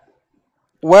that?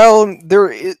 Well,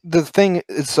 the thing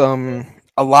is, a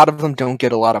lot of them don't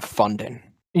get a lot of funding.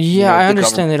 Yeah, you know, I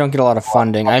understand they don't get a lot of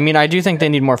funding. I mean, I do think they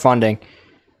need more funding.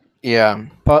 Yeah.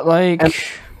 But, like...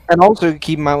 And also,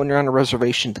 keep in mind, when you're on a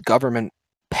reservation, the government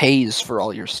pays for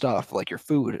all your stuff, like your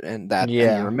food and and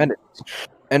your amenities.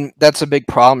 And that's a big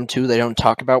problem, too. They don't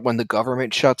talk about when the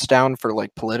government shuts down for,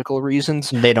 like, political reasons.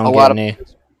 They don't get any.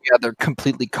 Yeah, they're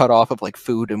completely cut off of, like,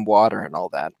 food and water and all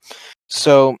that.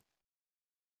 So...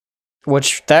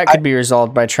 Which, that could be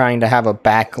resolved by trying to have a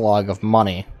backlog of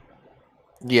money.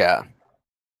 Yeah.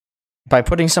 By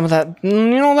putting some of that, you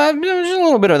know, just a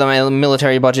little bit of the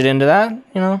military budget into that,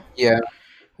 you know? Yeah.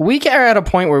 We are at a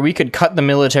point where we could cut the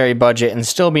military budget and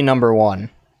still be number one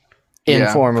in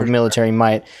form of military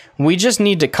might. We just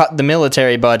need to cut the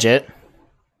military budget.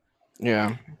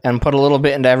 Yeah. And put a little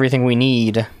bit into everything we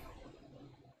need.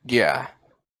 Yeah.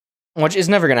 Which is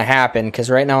never going to happen, because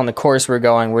right now on the course we're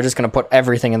going, we're just going to put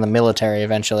everything in the military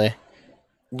eventually.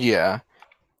 Yeah.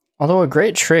 Although a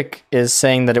great trick is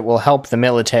saying that it will help the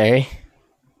military.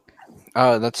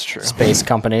 Oh, that's true. Space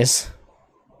companies.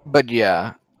 But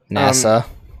yeah. NASA.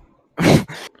 That's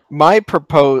my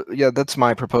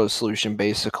proposed solution,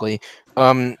 basically.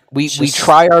 We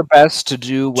try our best to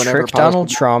do whenever trick possible. Donald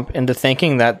Trump into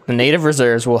thinking that the native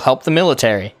reserves will help the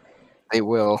military. They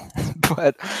will.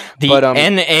 but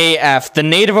NAF, the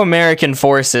Native American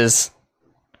forces.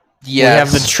 Yes. We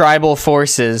have the tribal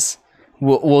forces.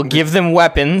 We'll give them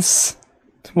weapons.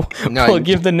 We'll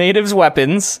give the natives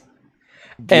weapons.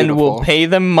 Beautiful. And we'll pay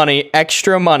them money,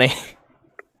 extra money.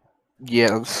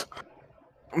 Yes.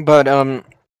 But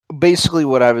basically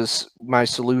my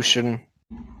solution,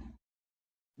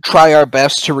 try our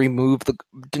best to move the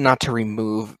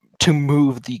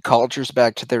cultures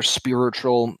back to their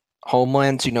spiritual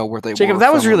homelands, you know, where they Jacob,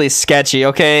 that was really sketchy,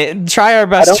 okay? Try our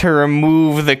best to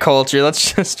remove the culture.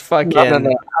 Let's just fucking... No. I'm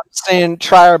saying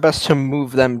try our best to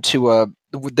move them to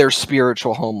their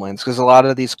spiritual homelands, because a lot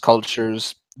of these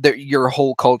cultures, your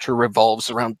whole culture revolves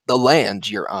around the land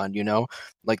you're on, you know?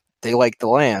 Like, they like the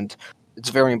land. It's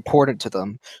very important to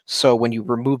them. So when you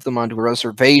remove them onto a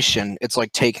reservation, it's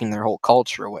like taking their whole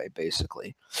culture away,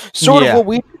 basically. Sort of what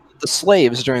we did with the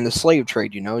slaves during the slave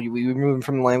trade, you know? We removed them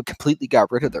from the land, completely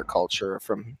got rid of their culture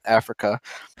from Africa.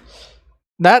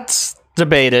 That's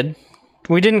debated.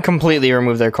 We didn't completely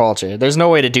remove their culture. There's no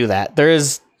way to do that. There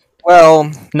is...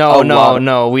 Well...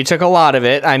 No. We took a lot of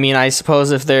it. I mean, I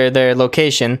suppose if they're their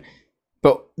location...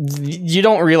 But you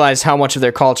don't realize how much of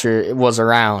their culture was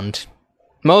around.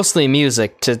 Mostly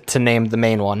music, to name the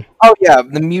main one. Oh, yeah,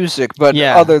 the music. But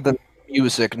other than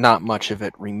music, not much of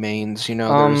it remains, you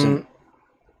know?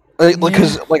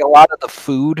 because like a lot of the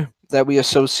food that we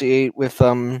associate with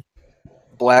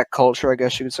black culture, I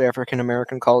guess you could say African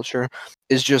American culture,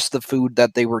 is just the food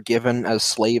that they were given as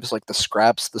slaves, like the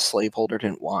scraps the slaveholder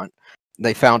didn't want.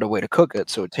 They found a way to cook it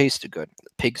so it tasted good.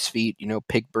 Pig's feet,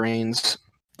 pig brains,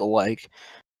 the like.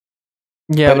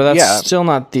 Yeah, but that's still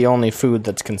not the only food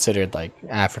that's considered like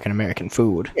African American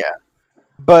food. Yeah,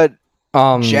 but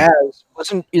jazz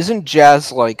isn't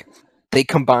jazz like they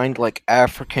combined like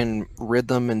African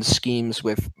rhythm and schemes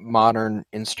with modern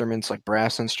instruments like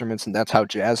brass instruments, and that's how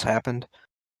jazz happened.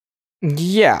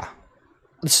 Yeah.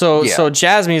 So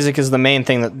jazz music is the main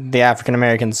thing that the African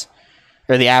Americans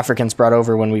or the Africans brought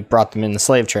over when we brought them in the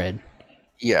slave trade.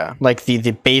 Yeah. Like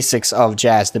the basics of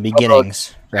jazz, the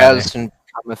beginnings. Jazz didn't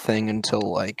become a thing until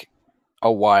like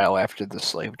a while after the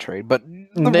slave trade, but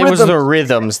it was the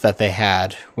rhythms that they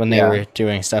had when they were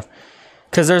doing stuff.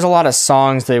 Because there's a lot of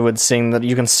songs they would sing that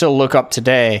you can still look up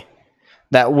today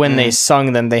that when they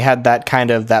sung them, they had that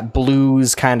kind of that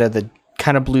blues, kind of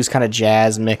blues, kind of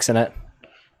jazz mix in it.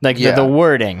 Like the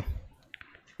wording.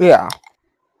 Yeah.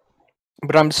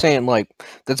 But I'm saying, like,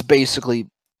 that's basically,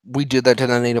 we did that to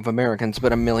the Native Americans,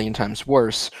 but a million times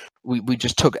worse. We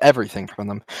just took everything from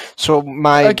them. So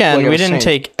we didn't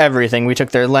take everything. We took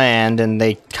their land, and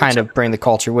they kind of bring the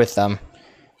culture with them.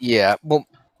 Yeah, well,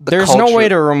 there's no way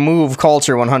to remove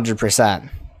culture 100%.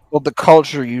 Well, the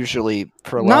culture usually,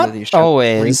 for a lot of these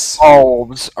shows,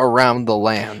 revolves around the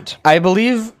land. I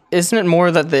believe, isn't it more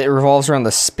that it revolves around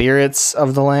the spirits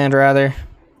of the land, rather?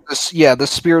 The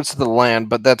spirits of the land,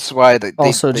 but that's why they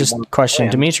also, just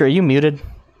question, Dmitri, are you muted?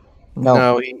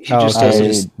 No, he just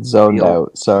doesn't. Zoned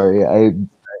out. Sorry,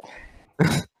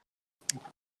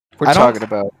 We're talking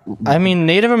about. I mean,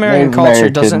 Native American culture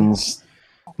doesn't.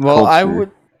 Well,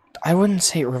 culture. I wouldn't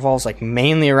say it revolves like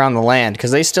mainly around the land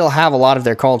because they still have a lot of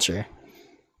their culture.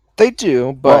 They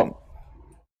do, but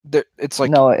it's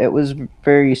like it was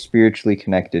very spiritually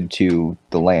connected to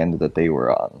the land that they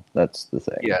were on. That's the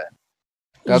thing. Yeah,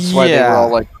 that's why they were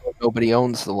all like, nobody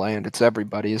owns the land; it's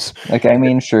everybody's. Like, I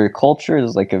mean, sure, culture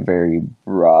is like a very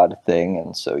broad thing,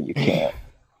 and so you can't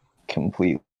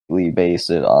completely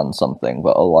base it on something.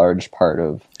 But a large part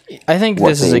of I think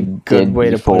this is a good way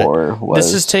to put it.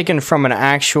 This is taken from an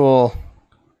actual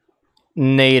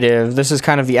native. This is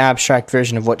kind of the abstract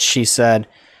version of what she said.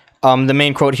 The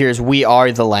main quote here is, "We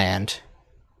are the land."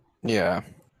 Yeah.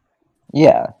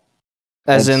 Yeah.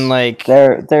 As in, like...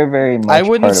 They're very much I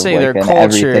wouldn't say their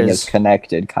culture everything is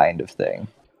connected kind of thing.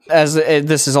 As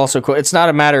this is also... It's not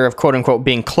a matter of, quote-unquote,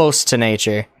 being close to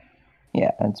nature.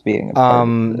 Yeah, it's being a part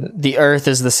of the earth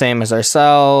is the same as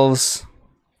ourselves.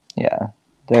 Yeah.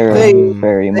 They're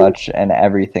very much, and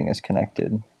everything is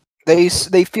connected. They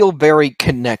feel very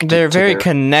connected. They're very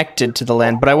connected to the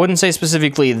land, but I wouldn't say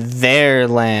specifically their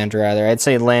land, rather. I'd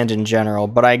say land in general,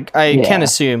 but I can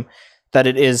assume that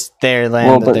it is their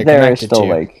land that they're connected to.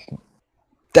 Like,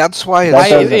 that's why that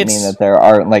doesn't mean that there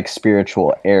aren't like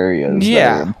spiritual areas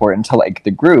that are important to like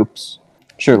the groups.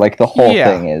 Sure, like the whole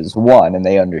thing is one, and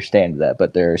they understand that,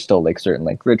 but there are still like certain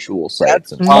like ritual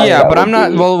sites. And yeah, but I'm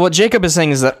not. Well, what Jacob is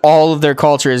saying is that all of their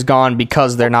culture is gone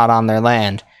because they're not on their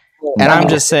land, and I'm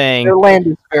just saying their land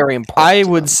is very important. I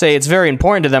would say it's very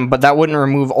important to them, but that wouldn't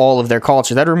remove all of their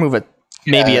culture. That'd remove it.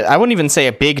 Maybe I wouldn't even say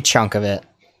a big chunk of it,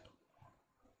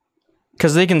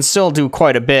 because they can still do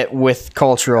quite a bit with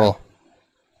cultural.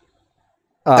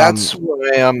 That's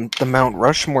why the Mount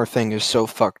Rushmore thing is so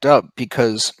fucked up,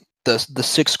 because the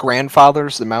six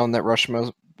grandfathers, the mountain that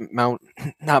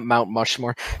Mount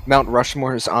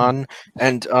Rushmore is on,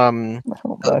 and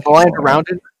the land around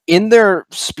it, in their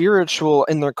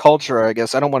culture, I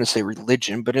guess, I don't want to say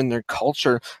religion, but in their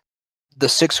culture, the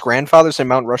six grandfathers in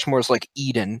Mount Rushmore is like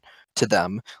Eden to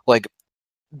them. Like,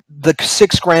 the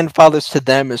six grandfathers to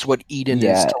them is what Eden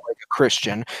is to like a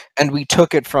Christian, and we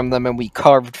took it from them and we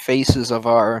carved faces of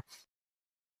our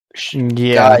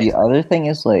guys. The other thing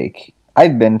is, like,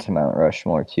 I've been to Mount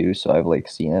Rushmore too, so I've like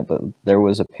seen it, but there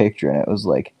was a picture and it was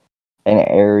like an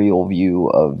aerial view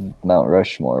of Mount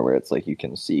Rushmore where it's like you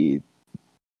can see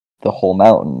the whole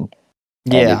mountain.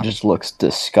 And it just looks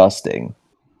disgusting.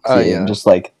 Just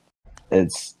like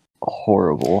it's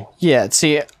horrible. Yeah,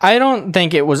 see, I don't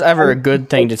think it was ever a good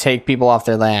thing to take people off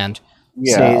their land.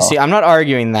 Yeah. See, I'm not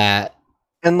arguing that.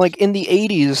 And like in the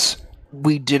 80s,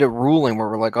 we did a ruling where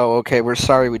we're like, oh, okay, we're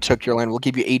sorry we took your land. We'll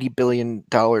give you $80 billion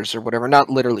or whatever. Not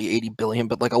literally 80 billion,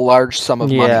 but like a large sum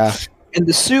of money. And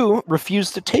the Sioux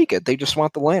refused to take it. They just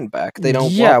want the land back. They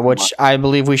don't want which I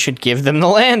believe we should give them the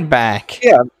land back.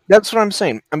 Yeah, that's what I'm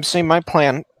saying. I'm saying my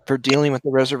plan for dealing with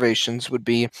the reservations would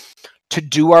be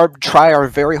to try our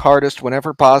very hardest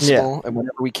whenever possible and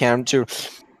whenever we can to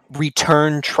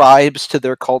return tribes to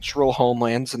their cultural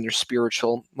homelands and their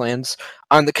spiritual lands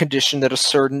on the condition that a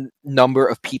certain number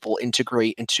of people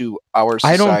integrate into our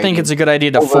society. I don't think it's a good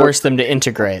idea to force them to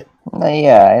integrate.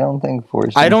 Yeah, I don't think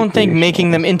I don't think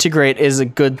making them integrate is a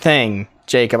good thing,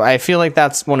 Jacob. I feel like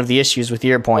that's one of the issues with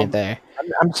your point there.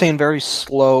 I'm saying very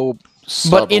slow,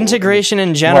 subtle. But integration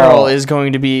in general is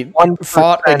going to be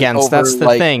fought against. That's the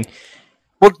thing.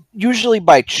 Well, usually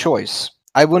by choice.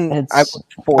 I wouldn't.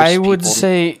 I would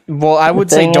say. Well, I would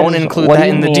say don't include that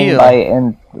in the deal.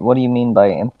 What do you mean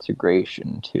by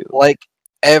integration too? Like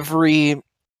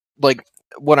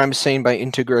what I'm saying by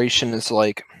integration is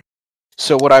like.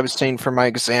 So what I was saying for my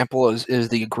example is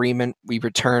the agreement. We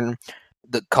return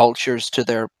the cultures to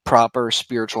their proper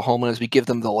spiritual homelands. We give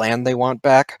them the land they want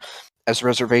back as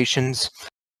reservations,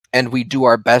 and we do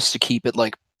our best to keep it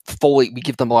like fully. We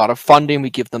give them a lot of funding. We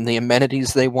give them the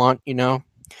amenities they want.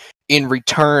 In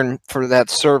return for that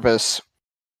service,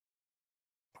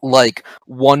 like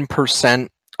 1%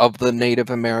 of the Native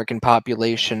American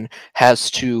population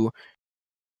has to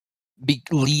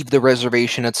leave the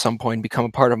reservation at some point, become a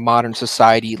part of modern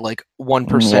society. Like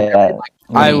 1%. Yeah,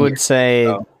 I would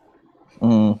say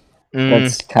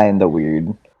that's kind of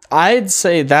weird. I'd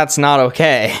say that's not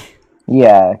okay.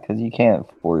 Yeah, because you can't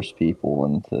force people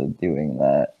into doing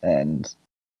that, and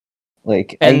I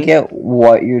get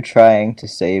what you're trying to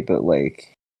say, but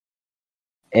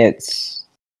it's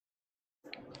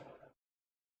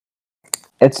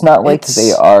not like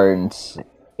they aren't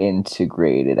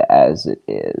integrated as it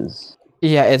is.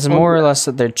 Yeah, it's more or less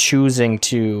that they're choosing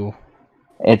to.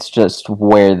 It's just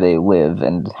where they live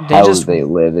and how they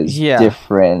live is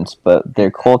different, but their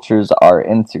cultures are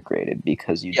integrated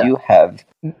because you do have.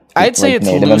 I'd say it's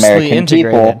Native loosely American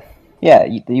integrated. People. Yeah,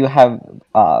 you have.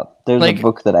 There's a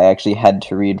book that I actually had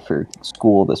to read for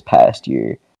school this past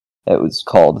year. It was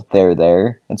called "They're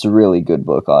There." It's a really good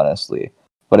book, honestly,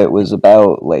 but it was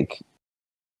about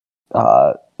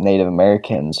Native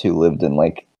Americans who lived in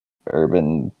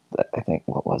urban. I think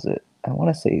what was it? I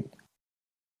want to say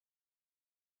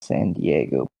San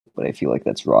Diego, but I feel like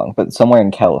that's wrong. But somewhere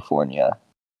in California.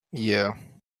 Yeah.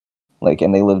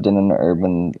 And they lived in an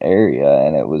urban area,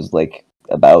 and it was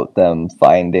about them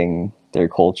finding their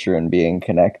culture and being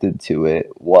connected to it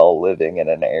while living in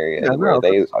an area where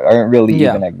they aren't really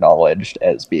even acknowledged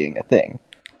as being a thing.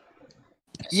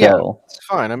 So it's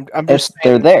fine. I'm just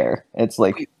they're there. It's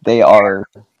they are.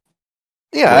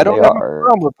 Yeah, I don't have a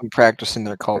problem with them practicing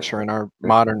their culture in our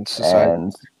modern society.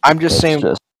 And I'm just saying.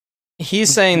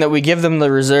 He's saying that we give them the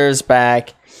reserves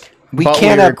back. We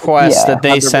request that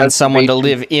they send someone to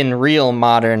live in real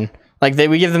modern.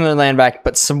 We give them their land back,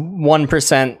 but some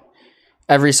 1%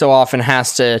 every so often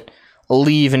has to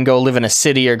leave and go live in a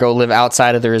city or go live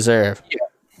outside of the reserve.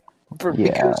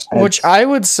 Which I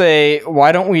would say,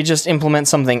 why don't we just implement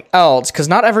something else? Because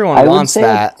not everyone wants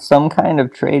that. Some kind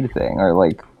of trade thing, or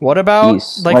what about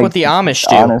peace. What the Amish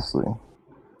do? Honestly,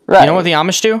 right? You know what the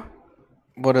Amish do?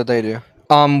 What do they do?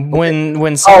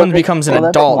 When someone becomes an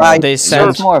adult, they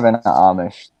send. It's more of an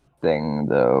Amish thing,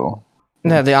 though.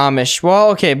 Yeah, the Amish.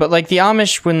 Well, okay, but the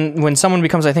Amish, when someone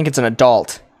becomes, I think it's an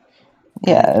adult.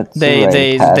 Yeah, it's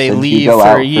they leave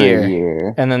for a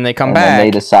year, and then they come back. And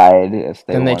they decide if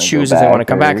they. Then they choose if they want to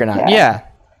come back or not. Yeah.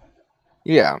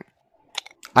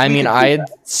 I mean, I'd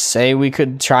say we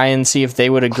could try and see if they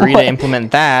would agree to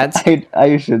implement that.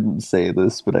 I shouldn't say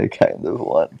this, but I kind of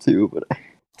want to. But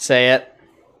say it.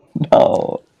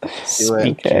 No.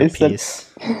 Speak your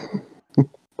piece.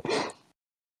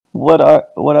 What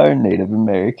are Native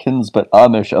Americans but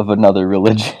Amish of another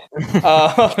religion?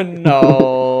 Oh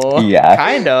no. Yeah.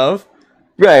 Kind of.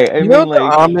 Right. I mean, the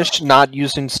Amish not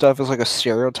using stuff as a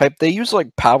stereotype. They use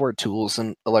power tools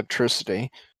and electricity.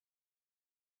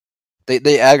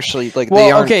 They actually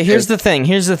they aren't. Okay, here's the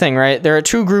thing, right? There are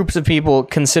two groups of people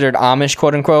considered Amish,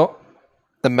 quote unquote.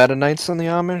 The Mennonites and the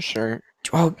Amish, or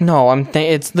oh no,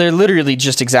 they're literally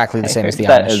just exactly the same as the Amish.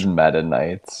 That is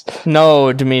Mennonites.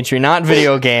 No, Dmitri, not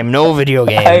video game. No video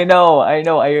game. I know.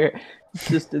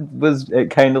 It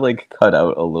kind of cut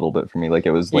out a little bit for me.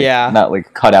 It was not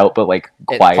cut out, but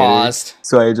quiet. Paused.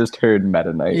 So I just heard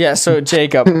Mennonite. Yeah. So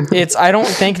Jacob, I don't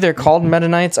think they're called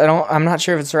Mennonites. I'm not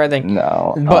sure if it's the right thing.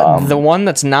 No. But the one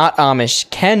that's not Amish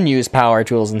can use power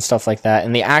tools and stuff like that,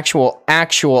 and the actual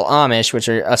Amish, which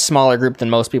are a smaller group than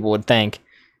most people would think,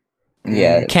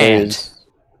 can't.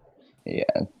 Yeah.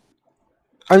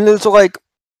 And there's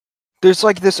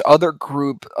this other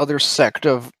sect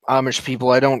of Amish people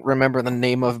I don't remember the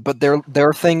name of, but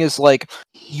their thing is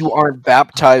you aren't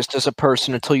baptized as a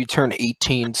person until you turn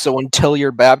 18. So until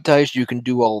you're baptized, you can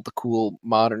do all the cool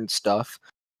modern stuff.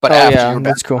 But after you're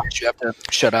that's cool. You have to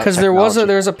shut out. Because there was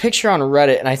a picture on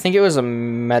Reddit, and I think it was a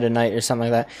Meta Knight or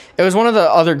something like that. It was one of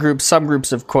the other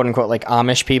subgroups of quote unquote like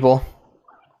Amish people.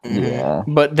 Yeah.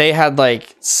 But they had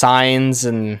like signs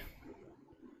and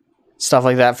stuff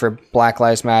like that for Black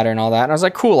Lives Matter and all that. And I was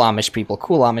like, cool Amish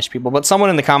people. But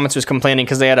someone in the comments was complaining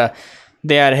because they had a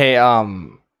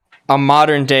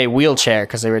modern day wheelchair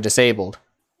because they were disabled.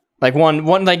 Like one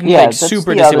like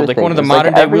super disabled, like one of the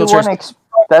modern day wheelchairs.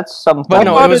 That's something. But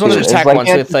no, it was one of the tech ones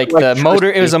with like the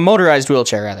motor. It was a motorized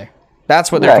wheelchair, rather.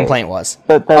 That's what their complaint was.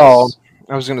 But that's,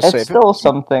 I was going to say, it's still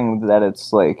something that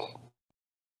it's like.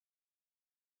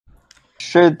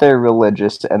 Sure, they're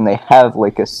religious and they have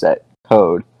like a set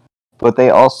code, but they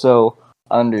also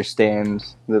understand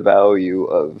the value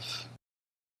of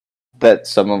that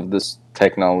some of this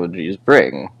technologies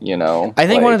bring, you know. I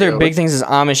think one of their big things is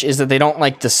Amish is that they don't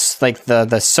like this, like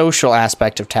the social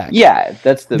aspect of tech. Yeah,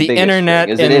 that's the internet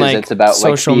thing, and like it's about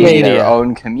social like being media, their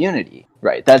own community,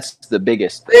 right? That's the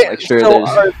biggest thing. Like, sure,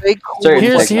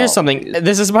 here's something.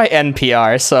 This is by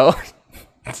NPR, so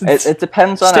it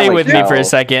depends on. Stay with me for a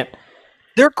second.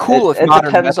 They're cool. It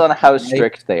depends on how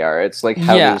strict they are. It's like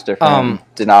how there's different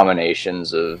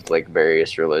denominations of like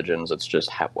various religions. It's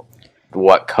just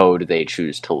what code they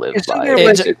choose to live by,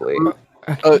 basically.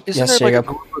 Isn't there like a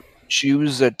group of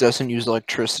Jews that doesn't use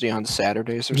electricity on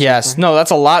Saturdays or something? Yes. No,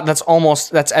 that's a lot.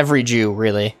 That's every Jew,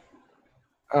 really.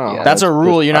 Oh. Yeah, that's a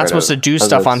rule. You're not supposed to do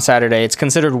stuff on Saturday. It's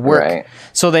considered work. Right.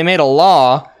 So they made a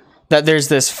law that there's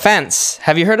this fence.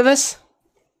 Have you heard of this?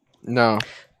 No.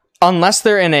 Unless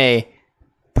they're in a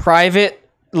private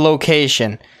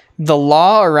location, the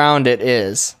law around it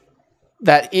is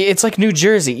that it's like New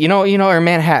Jersey, you know, or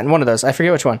Manhattan, one of those. I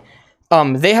forget which one.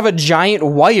 They have a giant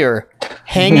wire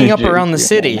hanging up around the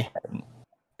city.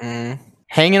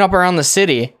 Hanging up around the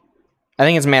city. I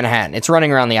think it's Manhattan. It's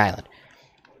running around the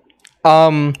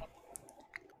island.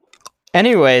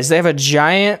 Anyways, they have a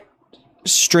giant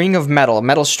string of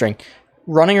metal string,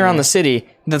 running around the city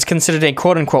that's considered a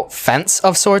quote-unquote fence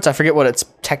of sorts. I forget what its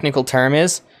technical term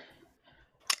is.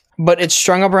 But it's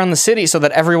strung up around the city so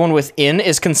that everyone within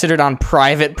is considered on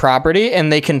private property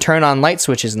and they can turn on light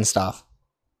switches and stuff.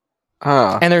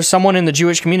 And there's someone in the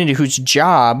Jewish community whose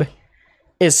job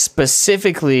is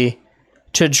specifically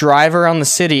to drive around the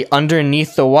city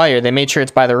underneath the wire. They made sure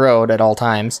it's by the road at all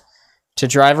times. To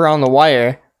drive around the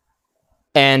wire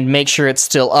and make sure it's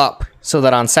still up so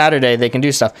that on Saturday they can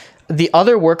do stuff. The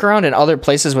other workaround in other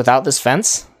places without this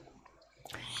fence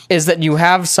is that you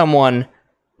have someone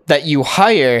that you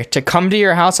hire to come to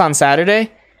your house on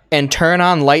Saturday and turn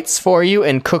on lights for you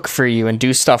and cook for you and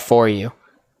do stuff for you.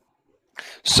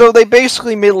 So they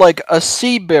basically made like a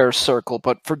sea bear circle,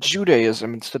 but for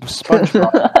Judaism instead of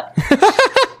SpongeBob.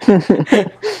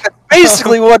 That's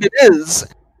basically what it is.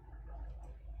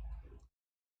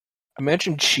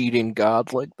 Imagine cheating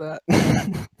God like that.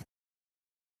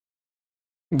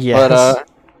 Yes.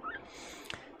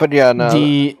 But yeah, no.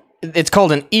 It's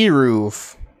called an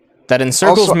eruv that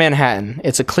encircles Manhattan.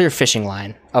 It's a clear fishing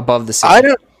line above the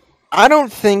city. I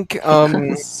don't think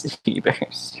sea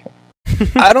bears.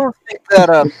 I don't think that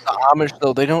the Amish,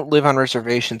 though, they don't live on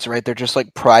reservations, right? They're just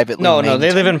like privately No,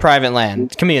 they live in private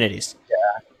land, communities.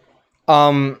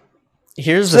 Yeah.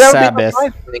 Here's the Sabbath.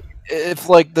 If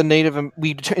like the native,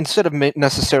 we instead of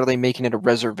necessarily making it a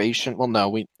reservation, well,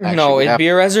 no, it'd be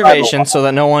a reservation so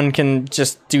that no one can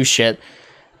just do shit.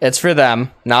 It's for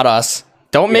them, not us.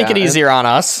 Don't make it easier on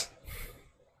us.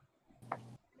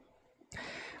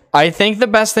 I think the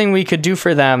best thing we could do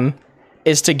for them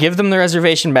is to give them the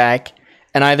reservation back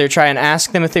and either try and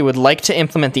ask them if they would like to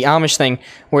implement the Amish thing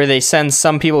where they send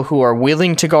some people who are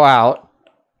willing to go out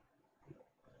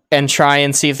and try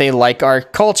and see if they like our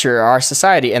culture, our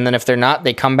society, and then if they're not,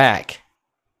 they come back.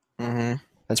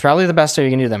 That's probably the best way we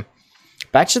can do them.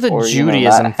 Back to the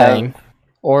Judaism thing.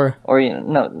 Or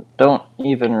don't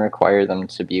even require them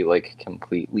to be like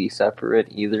completely separate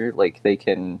either. Like they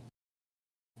can,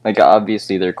 like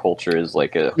obviously their culture is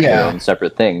like their own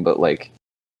separate thing, but like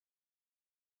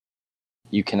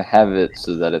you can have it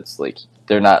so that it's like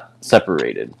they're not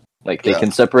separated. Like they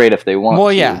can separate if they want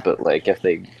to, but like if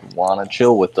they want to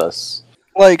chill with us,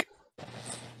 like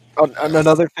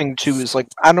another thing too is like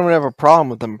I don't have a problem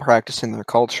with them practicing their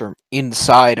culture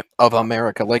inside of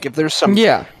America. Like if there's some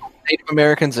Native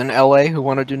Americans in LA who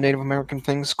want to do Native American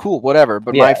things, cool, whatever.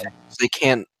 But my thing is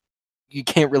you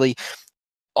can't really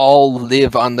all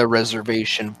live on the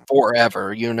reservation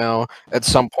forever. You know, at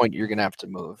some point you're gonna have to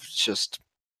move. It's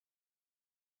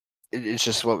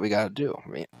just what we gotta do. I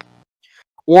mean.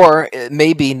 Or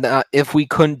maybe not, if we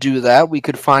couldn't do that, we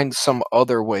could find some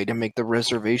other way to make the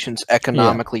reservations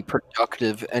economically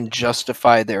productive and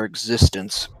justify their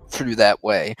existence through that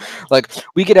way. Like,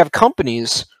 we could have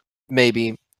companies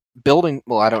maybe building,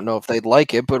 well, I don't know if they'd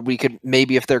like it, but we could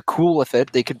maybe, if they're cool with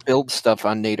it, they could build stuff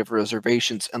on native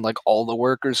reservations and like all the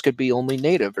workers could be only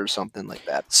native or something like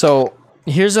that. So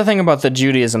here's the thing about the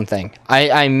Judaism thing.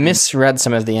 I misread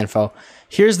some of the info.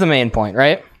 Here's the main point,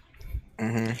 right?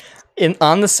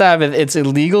 On the Sabbath, it's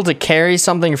illegal to carry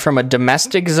something from a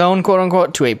domestic zone, quote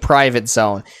unquote, to a private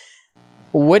zone,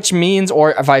 which means,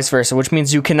 or vice versa, which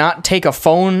means you cannot take a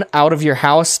phone out of your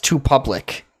house to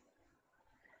public.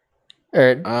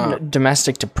 Or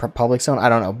domestic to public zone, I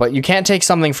don't know, but you can't take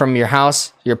something from your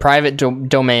house, your private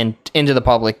domain, into the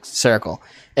public circle,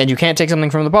 and you can't take something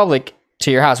from the public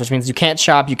to your house, which means you can't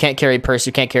shop, you can't carry a purse,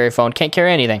 you can't carry a phone, can't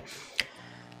carry anything.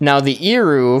 Now the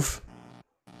Eruv,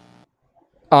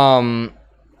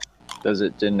 does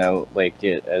it denote like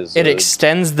it as it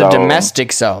extends the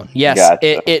domestic zone? Yes,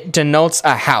 gotcha. It denotes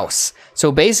a house.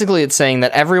 So basically, it's saying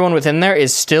that everyone within there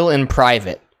is still in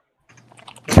private.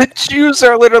 The Jews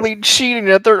are literally cheating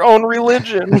at their own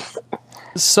religion.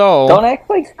 So don't act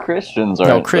like Christians are.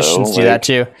 No, Christians do that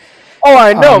too. Oh,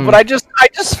 I know, but I just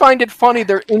find it funny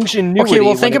their ingenuity. Okay,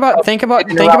 well, think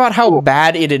about how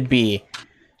bad it'd be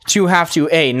to have to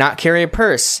not carry a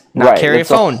purse, not carry a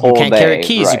phone, you can't carry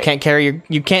keys,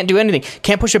 you can't do anything,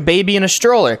 can't push a baby in a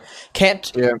stroller,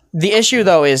 can't. Yeah. The issue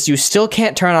though is you still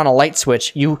can't turn on a light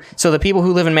switch. So the people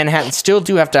who live in Manhattan still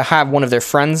do have to have one of their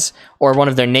friends or one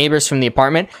of their neighbors from the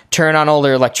apartment turn on all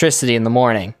their electricity in the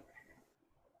morning.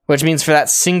 Which means for that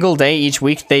single day each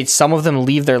week, some of them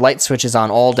leave their light switches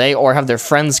on all day or have their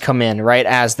friends come in right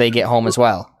as they get home as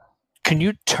well. Can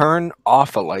you turn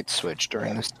off a light switch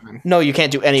during this time? No, you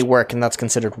can't do any work, and that's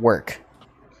considered work.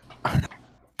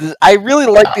 I really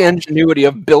like the ingenuity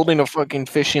of building a fucking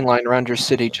fishing line around your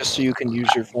city just so you can use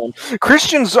your phone.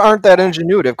 Christians aren't that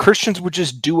ingenuitive. Christians would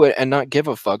just do it and not give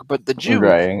a fuck, but the Jews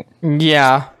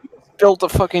built a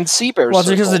fucking sea bear. Well, it's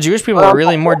because the Jewish people are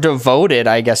really more devoted,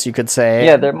 I guess you could say.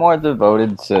 Yeah, they're more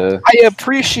devoted to... I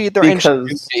appreciate their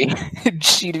ingenuity in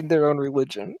cheating their own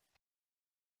religion.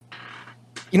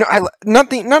 You know,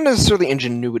 not necessarily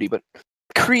ingenuity, but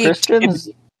creativity. Christians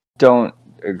don't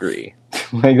agree.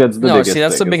 Like that's the biggest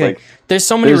that's thing. The big thing. There's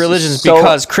so many religions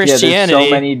because Christianity there's so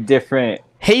many different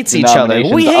hates each other.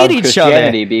 We hate each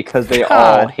other because they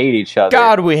all hate each other.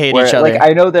 God, we hate each other. Like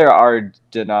I know there are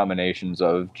denominations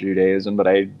of Judaism, but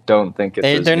I don't think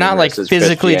they're not like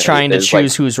physically trying to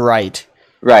choose who's right.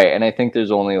 Right, and I think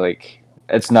there's only like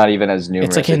it's not even as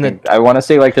numerous. It's like I want to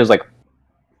say like there's like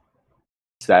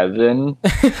 7.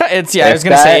 I was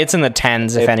gonna say it's in the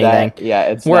 10s if anything.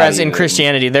 It's whereas in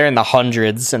Christianity they're in the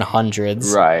hundreds and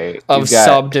hundreds of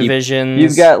subdivisions.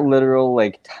 You've got literal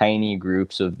like tiny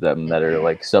groups of them that are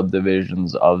like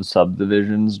subdivisions of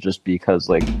subdivisions just because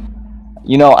like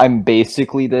I'm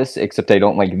basically this except I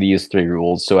don't like these 3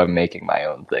 rules, so I'm making my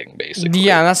own thing basically.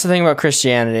 Yeah, and that's the thing about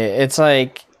Christianity. It's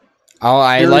like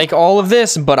I like all of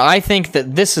this, but I think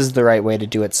that this is the right way to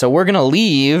do it. So we're gonna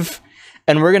leave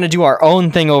and we're going to do our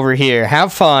own thing over here.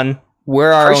 Have fun.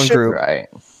 We're our own group. Right.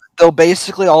 They'll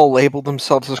basically all label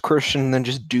themselves as Christian and then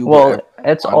just do whatever.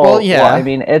 It's all... I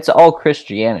mean, it's all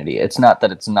Christianity. It's not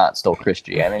that it's not still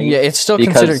Christianity. Yeah, it's still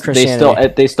considered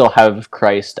Christianity. They still have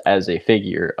Christ as a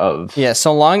figure of... Yeah,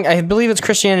 so long... I believe it's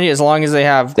Christianity as long as they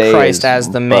have Christ as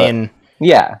the main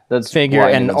that's figure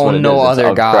and no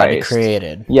other God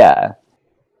created. Yeah.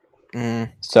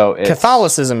 So it's...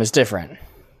 Catholicism is different.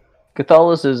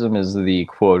 Catholicism is the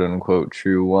quote-unquote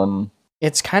true one.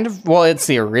 It's kind of... Well, it's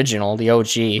the original, the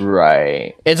OG.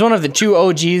 Right. It's one of the 2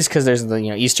 OGs, because there's the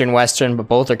Eastern, Western, but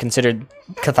both are considered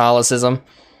Catholicism.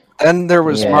 And there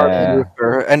was Martin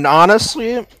Luther. And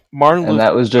honestly, Martin Luther... And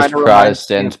that was just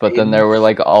Protestant, but then there were,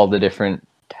 like, all the different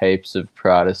types of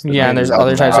Protestant. Yeah, and there's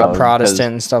other types of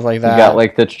Protestant and stuff like that. You got,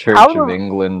 like, the Church of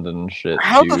England and shit,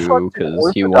 too,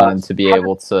 because he wanted to be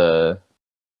able to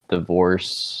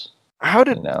divorce... How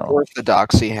did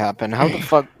Orthodoxy happen? How the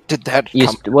fuck did that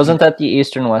Wasn't that the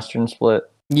Eastern-Western split?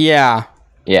 Yeah.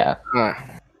 Yeah.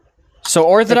 So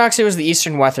Orthodoxy was the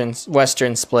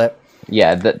Eastern-Western split.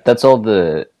 Yeah, that's all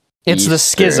the... It's the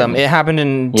schism. It happened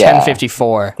in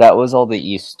 1054. That was all the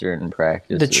Eastern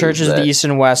practices. The churches of the East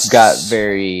and West... got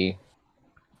very...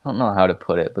 I don't know how to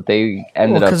put it, but they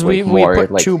ended up with more... Because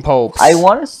we put 2 popes. I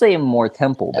want to say more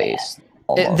temple-based.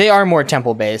 They are more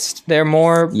temple-based. They're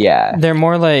more... Yeah. They're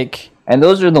more like... And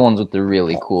those are the ones with the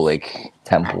really cool, like,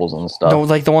 temples and stuff.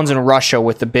 Like the ones in Russia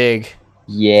with the big...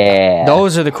 Yeah.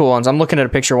 Those are the cool ones. I'm looking at a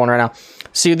picture of one right now.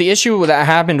 See, the issue that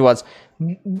happened was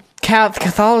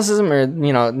Catholicism, or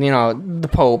the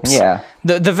popes. Yeah.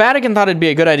 The Vatican thought it'd be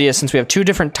a good idea, since we have two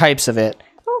different types of it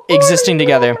existing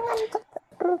together,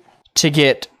 to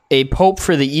get a pope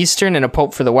for the eastern and a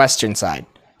pope for the western side.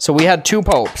 So we had two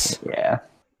popes. Yeah.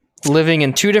 Living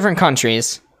in two different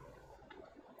countries,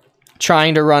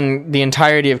 trying to run the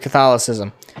entirety of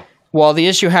Catholicism. Well, the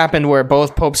issue happened where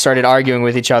both popes started arguing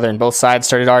with each other, and both sides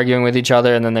started arguing with each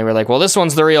other, and then they were like, well, this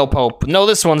one's the real pope. No,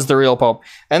 this one's the real pope.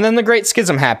 And then the Great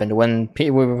Schism happened, when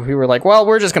we were like, well,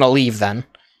 we're just going to leave then.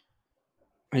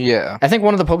 Yeah. I think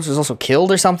one of the popes was also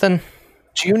killed or something.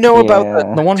 Do you know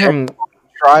about the one from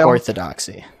trial?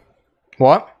 Orthodoxy?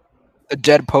 What? The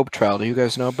dead pope trial. Do you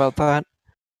guys know about that?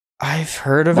 I've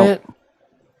heard of it.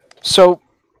 So,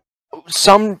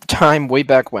 sometime way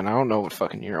back when, I don't know what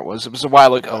fucking year it was a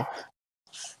while ago,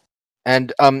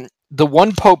 and the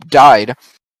one pope died,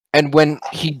 and when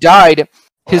he died,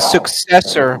 his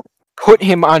successor put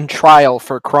him on trial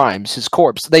for crimes, his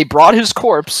corpse. They brought his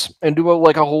corpse into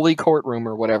a holy courtroom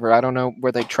or whatever. I don't know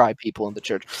where they try people in the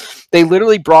church. They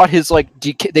literally brought his,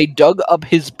 they dug up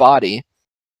his body,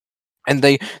 and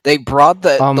they brought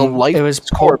the life. It was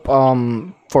Pope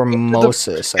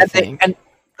Formosus, I think. And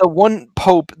the one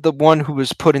pope, the one who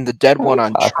was putting the dead one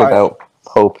on talk trial. About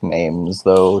pope names,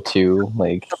 though, too.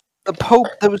 The pope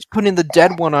that was putting the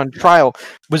dead one on trial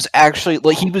was actually,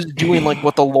 he was doing,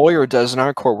 what the lawyer does in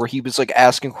our court, where he was,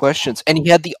 asking questions, and he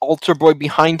had the altar boy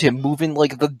behind him moving,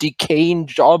 the decaying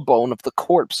jawbone of the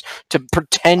corpse to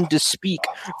pretend to speak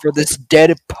for this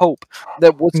dead pope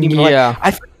that wasn't even,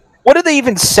 what did they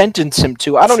even sentence him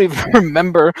to? I don't even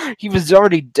remember. He was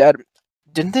already dead.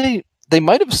 Didn't they? They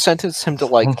might have sentenced him to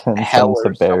hell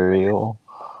or burial.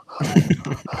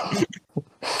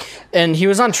 And he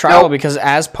was on trial because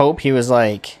as Pope, he was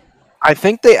I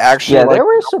think they actually. Yeah, there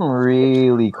were some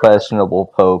really questionable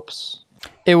popes.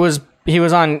 He was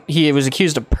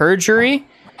accused of perjury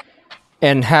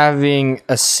and having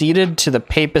acceded to the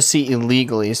papacy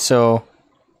illegally. So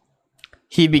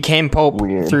he became Pope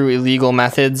through illegal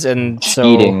methods, and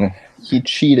cheating. He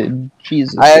cheated.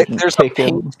 Jesus. There's a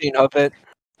painting of it.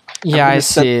 Yeah, I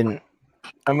see.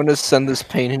 I'm gonna send this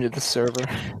painting to the server.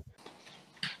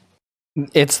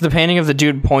 It's the painting of the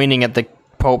dude pointing at the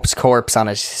Pope's corpse on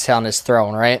his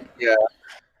throne, right? Yeah.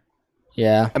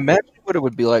 Yeah. Imagine what it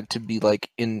would be like to be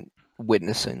in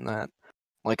witnessing that,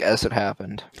 as it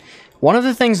happened. One of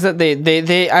the things that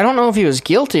they I don't know if he was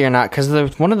guilty or not,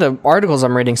 because one of the articles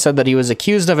I'm reading said that he was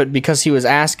accused of it because he was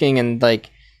asking and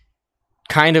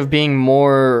kind of being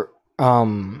more I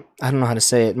don't know how to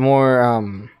say it,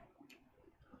 more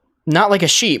not like a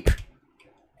sheep,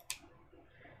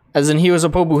 as in he was a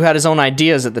pope who had his own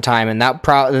ideas at the time, and that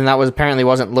was apparently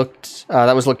wasn't looked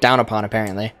that was looked down upon,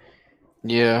 apparently.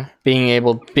 Yeah,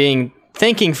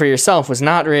 thinking for yourself was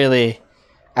not really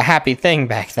a happy thing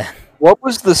back then. What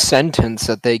was the sentence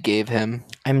that they gave him?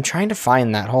 I'm trying to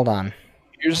find that. Hold on.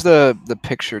 Here's the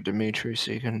picture, Dmitri,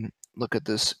 so you can look at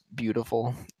this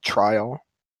beautiful trial.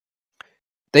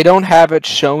 They don't have it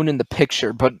shown in the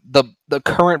picture, but the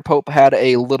current pope had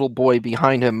a little boy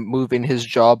behind him moving his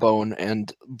jawbone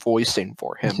and voicing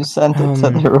for him. You sent it to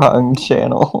the wrong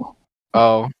channel.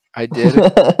 Oh, I did?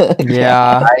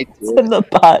 Yeah. I did. It's in the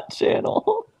bot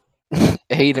channel.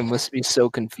 Hayden must be so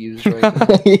confused right now.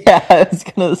 Yeah, I was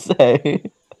gonna say.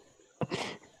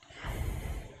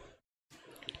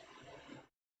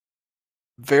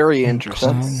 Very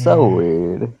interesting. That's so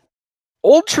weird.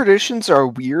 Old traditions are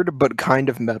weird, but kind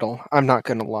of metal. I'm not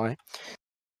gonna lie.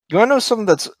 You wanna know something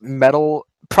that's metal?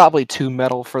 Probably too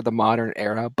metal for the modern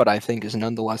era, but I think is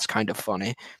nonetheless kind of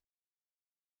funny.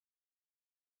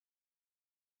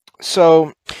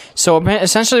 So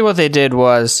essentially what they did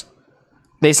was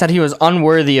they said he was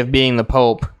unworthy of being the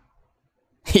Pope,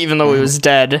 even though he was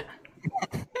dead.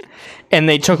 And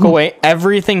they took away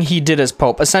everything he did as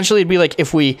Pope. Essentially, it'd be like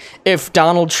if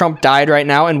Donald Trump died right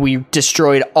now and we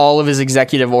destroyed all of his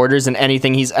executive orders and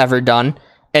anything he's ever done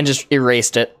and just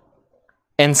erased it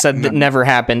and said that never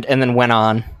happened and then went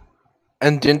on.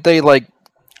 And didn't they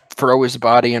throw his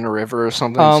body in a river or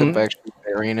something instead of actually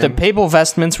burying him? The papal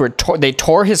vestments were they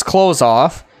tore his clothes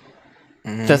off.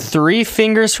 The 3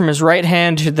 fingers from his right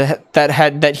hand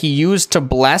that he used to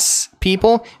bless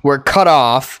people were cut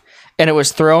off. And it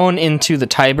was thrown into the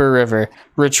Tiber River,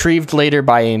 retrieved later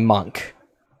by a monk.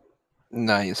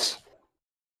 Nice.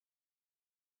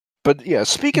 But yeah,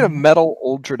 speaking of metal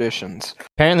old traditions...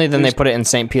 Apparently then they put it in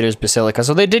St. Peter's Basilica,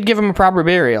 so they did give him a proper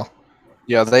burial.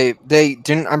 Yeah, they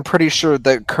didn't... I'm pretty sure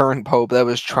the current pope that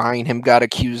was trying him got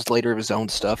accused later of his own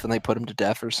stuff, and they put him to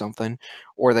death or something.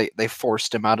 Or they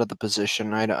forced him out of the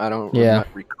position. I don't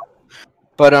recall.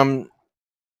 But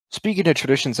speaking of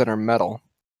traditions that are metal...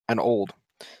 and old.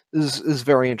 This is a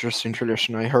very interesting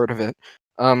tradition. I heard of it.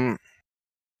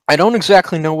 I don't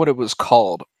exactly know what it was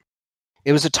called.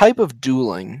 It was a type of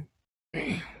dueling.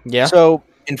 Yeah. So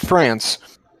in France,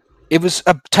 it was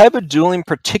a type of dueling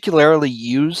particularly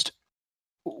used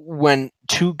when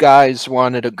two guys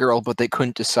wanted a girl but they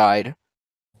couldn't decide.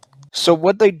 So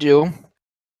what they do,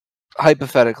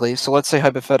 hypothetically, let's say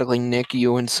hypothetically, Nick,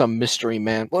 you and some mystery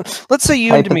man. Let's say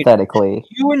you and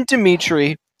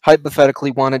Dmitri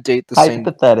hypothetically want to date the same.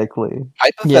 Hypothetically.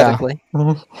 Yeah.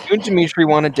 You and Dmitri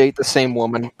want to date the same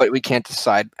woman, but we can't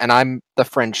decide. And I'm the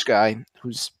French guy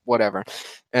who's whatever.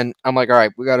 And I'm like, all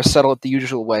right, we got to settle it the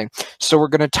usual way. So we're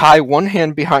going to tie one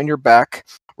hand behind your back.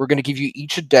 We're going to give you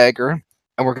each a dagger,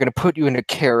 and we're going to put you in a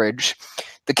carriage.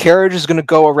 The carriage is going to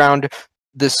go around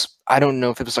this, I don't know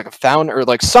if it was like a fountain or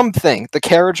like something. The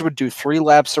carriage would do 3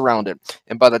 laps around it.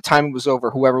 And by the time it was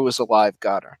over, whoever was alive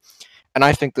got her. And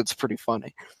I think that's pretty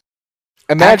funny.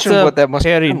 Imagine what that must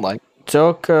have been like.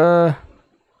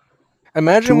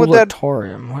 Imagine what that...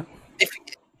 What?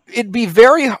 It'd be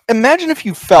very... Imagine if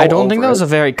you fell I don't think that was a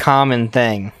very common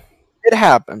thing. It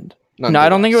happened. No, I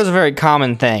don't think it was a very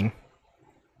common thing.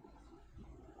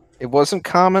 It wasn't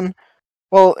common?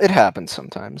 Well, it happens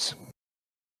sometimes.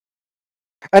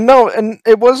 And no, and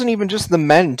it wasn't even just the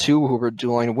men, too, who were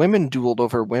dueling. Women dueled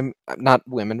over women... Not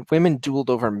women. Women dueled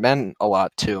over men a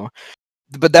lot, too.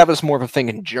 But that was more of a thing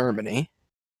in Germany.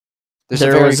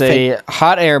 There was a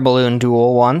hot air balloon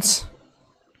duel once.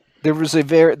 There was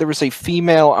a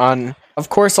female on... Of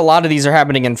course, a lot of these are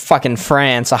happening in fucking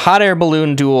France. A hot air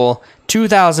balloon duel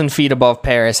 2,000 feet above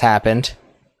Paris happened.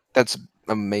 That's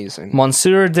amazing.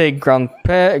 Monsieur de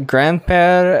Grandpère,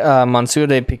 Monsieur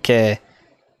de Piquet.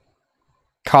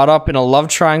 Caught up in a love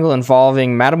triangle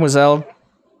involving Mademoiselle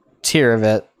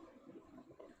Tirevit.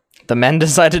 The men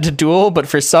decided to duel, but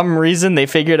for some reason they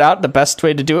figured out the best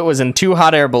way to do it was in 2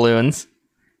 hot air balloons.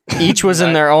 Each was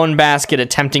in their own basket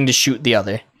attempting to shoot the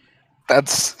other.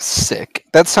 That's sick.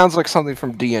 That sounds like something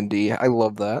from D&D. I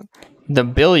love that. The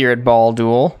billiard ball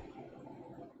duel.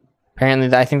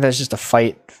 Apparently, I think that's just a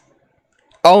fight.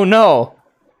 Oh no!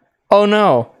 Oh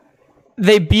no!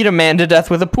 They beat a man to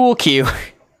death with a pool cue.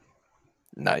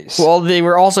 Nice. Well, they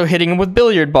were also hitting him with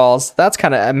billiard balls. That's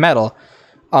kind of metal.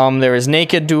 There was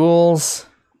naked duels.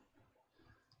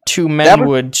 2 men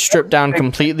would strip down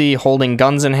completely, holding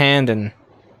guns in hand, and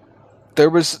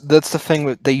that's the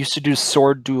thing. They used to do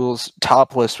sword duels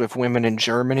topless with women in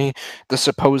Germany.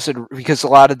 Because a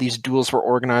lot of these duels were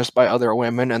organized by other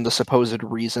women, and the supposed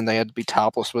reason they had to be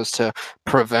topless was to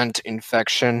prevent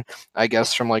infection, I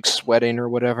guess, from like sweating or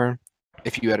whatever,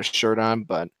 if you had a shirt on,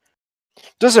 but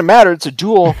doesn't matter, it's a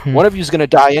duel. One of you's gonna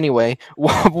die anyway.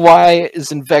 Why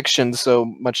is infection so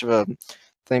much of a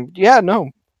thing? Yeah,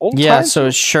 no. So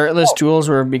shirtless duels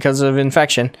were because of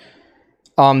infection.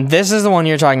 This is the one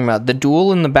you're talking about. The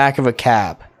duel in the back of a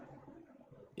cab.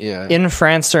 Yeah. In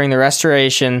France during the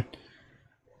Restoration,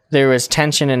 there was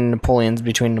tension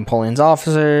between Napoleon's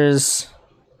officers.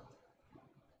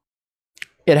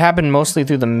 It happened mostly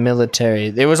through the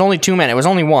military. It was only 2 men. It was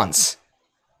only once.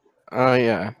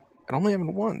 Yeah. It only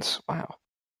happened once. Wow.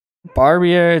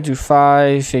 Barbier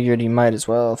Dufay figured he might as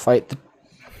well fight the...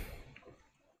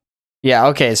 Yeah,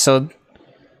 okay, so...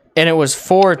 And it was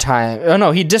 4 times. Oh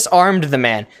no, he disarmed the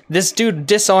man. This dude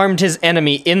disarmed his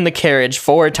enemy in the carriage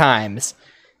 4 times.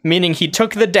 Meaning he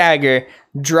took the dagger,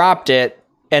 dropped it,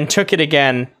 and took it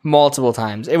again multiple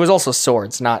times. It was also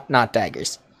swords, not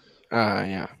daggers.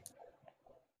 Yeah.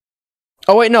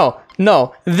 Oh wait,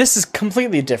 no. This is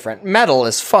completely different. Metal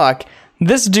as fuck.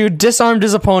 This dude disarmed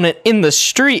his opponent in the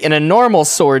street in a normal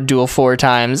sword duel 4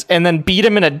 times, and then beat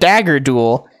him in a dagger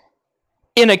duel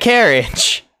in a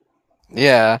carriage.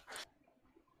 Yeah.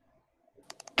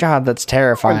 God, that's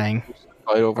terrifying.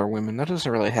 Fight over women. That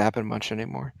doesn't really happen much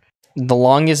anymore. The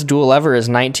longest duel ever is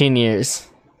 19 years.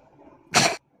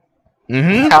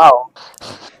 How?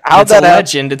 It's a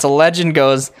legend. It's a legend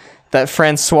goes that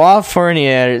Francois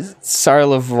Fournier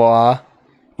Sarlevoix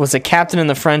was a captain in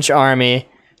the French army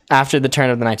after the turn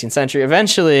of the 19th century.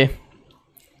 Eventually,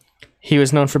 he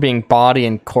was known for being bawdy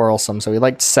and quarrelsome, so he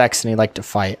liked sex and he liked to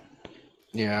fight.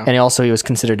 Yeah. And he was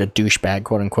considered a douchebag,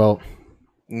 quote unquote.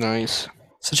 Nice.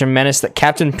 Such a menace that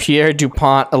Captain Pierre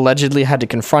Dupont allegedly had to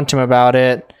confront him about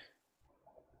it.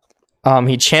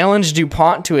 He challenged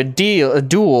Dupont to a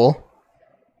duel.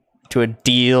 To a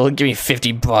deal. Give me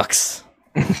 $50.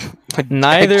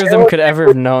 Neither of them could ever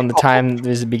have known the time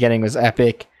this beginning was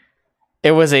epic.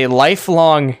 It was a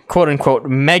lifelong, quote unquote,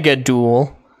 mega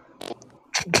duel.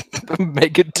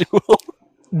 Mega duel?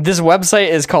 This website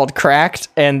is called Cracked,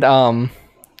 and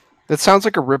that sounds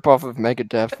like a ripoff of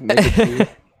Megadeth.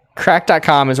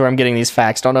 Crack.com is where I'm getting these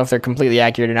facts. Don't know if they're completely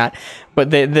accurate or not.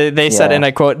 But they said, and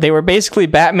I quote, they were basically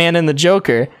Batman and the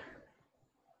Joker.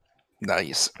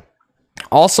 Nice.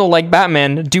 Also, like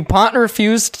Batman, DuPont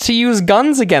refused to use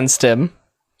guns against him.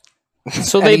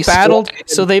 So they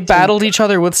battled each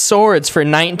other with swords for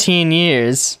 19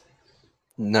 years.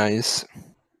 Nice.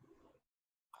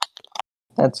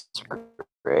 That's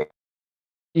great.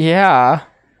 Yeah.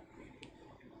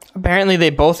 Apparently they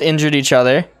both injured each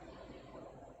other.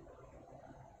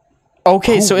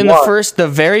 Okay, so in the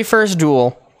very first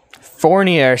duel,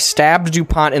 Fournier stabbed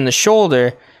DuPont in the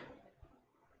shoulder,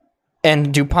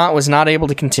 and DuPont was not able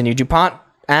to continue. DuPont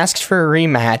asked for a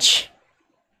rematch,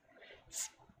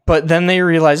 but then they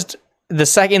realized in the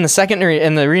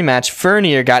rematch,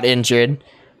 Fournier got injured.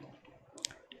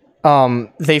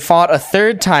 They fought a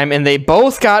third time, and they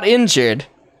both got injured.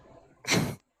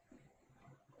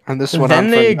 And this one. Then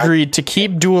they agreed to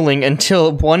keep dueling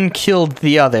until one killed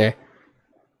the other.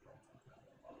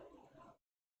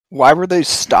 Why were they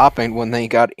stopping when they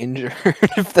got injured,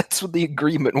 if that's what the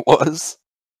agreement was?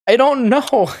 I don't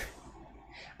know.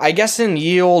 I guess in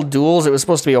ye olde duels, it was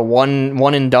supposed to be a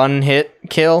one and done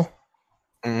kill.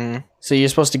 Mm-hmm. So you're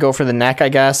supposed to go for the neck, I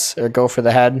guess, or go for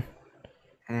the head.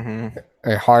 Mm-hmm.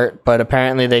 Or heart, but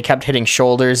apparently they kept hitting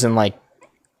shoulders and, like,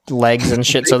 legs and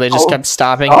shit, so they just kept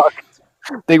stopping.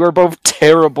 They were both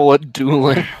terrible at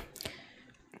dueling.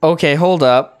 Okay, hold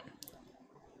up.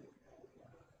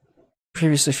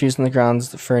 Previously fused on the grounds,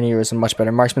 the Fournier was a much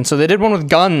better marksman. So they did one with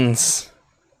guns.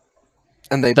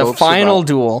 And the final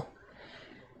duel.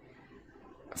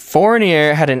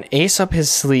 Fournier had an ace up his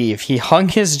sleeve. He hung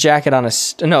his jacket on a...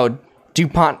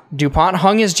 DuPont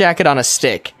hung his jacket on a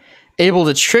stick, able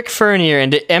to trick Fournier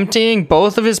into emptying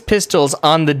both of his pistols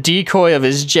on the decoy of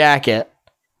his jacket.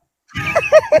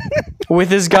 With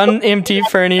his gun empty,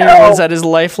 Fournier was at his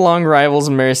lifelong rival's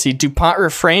mercy. DuPont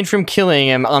refrained from killing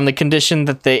him on the condition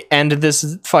that they end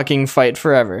this fucking fight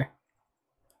forever.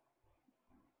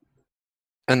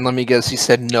 And let me guess, he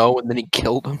said no, and then he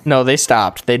killed him? No, they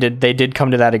stopped. They did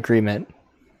come to that agreement.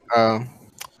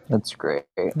 That's great.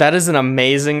 That is an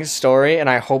amazing story, and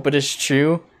I hope it is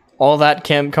true. All that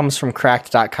comes from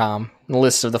Cracked.com, the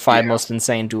list of the 5 most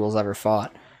insane duels ever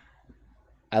fought.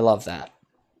 I love that.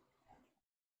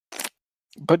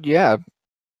 But yeah.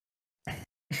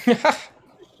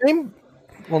 Shame.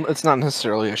 Well, it's not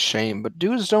necessarily a shame, but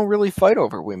dudes don't really fight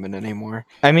over women anymore.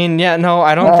 I mean, yeah, no,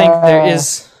 I don't think there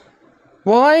is...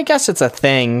 Well, I guess it's a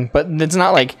thing, but it's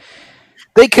not like...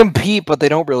 They compete, but they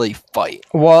don't really fight.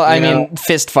 Well, I mean,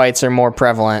 fist fights are more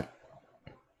prevalent.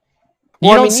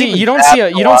 You don't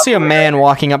see a man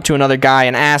walking up to another guy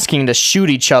and asking to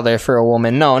shoot each other for a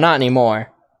woman. No, not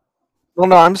anymore. Well,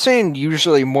 no, I'm saying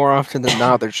usually more often than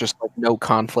not, there's just like no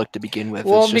conflict to begin with.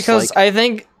 Well, it's just because I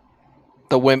think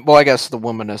I guess the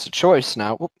woman has a choice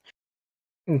now. Well,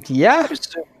 yeah,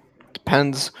 it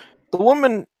depends. The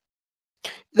woman,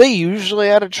 they usually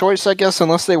had a choice, I guess,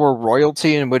 unless they were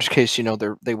royalty, in which case,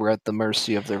 they were at the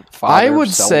mercy of their father. I would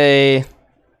say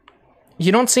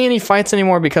you don't see any fights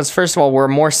anymore because, first of all, we're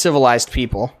more civilized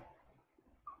people.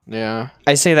 Yeah,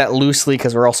 I say that loosely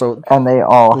because we're also they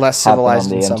all less civilized on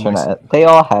the in some internet. ways. They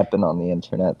all happen on the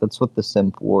internet. That's what the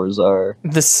simp wars are.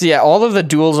 All of the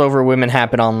duels over women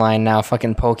happen online now.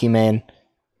 Fucking Pokemon.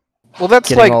 Well, that's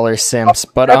getting like all their simps,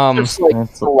 but that's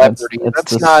just celebrity.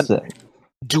 That's not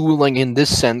dueling in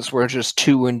this sense, where just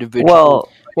two individuals.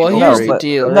 Well, here's the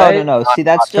deal, right? No. See,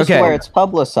 that's just where it's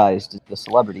publicized as the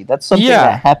celebrity. That's something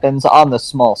that happens on the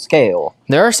small scale.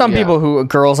 There are some people who,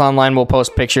 girls online, will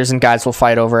post pictures and guys will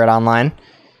fight over it online.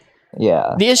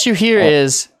 Yeah. The issue here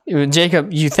is,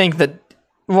 Jacob, you think that,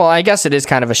 well, I guess it is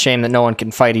kind of a shame that no one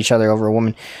can fight each other over a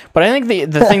woman. But I think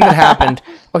the thing that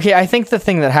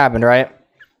happened, right,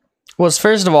 was,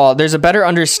 first of all, there's a better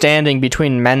understanding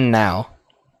between men now.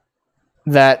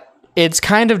 That it's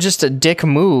kind of just a dick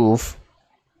move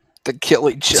to kill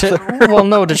each other.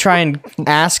 To try and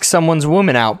ask someone's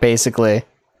woman out, basically.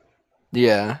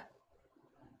 Yeah.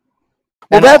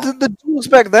 Well, the duels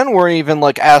back then weren't even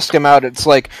like ask him out. It's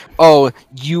like, oh,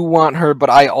 you want her, but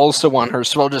I also want her,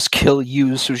 so I'll just kill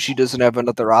you so she doesn't have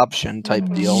another option type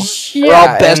deal.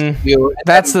 Yeah,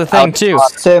 that's the thing too.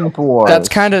 Simp wars. That's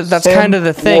kind of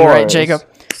the thing, right, Jacob?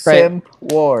 Right. Simp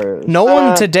wars. No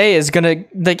one today is gonna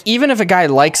even if a guy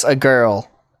likes a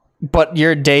girl, but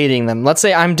you're dating them. Let's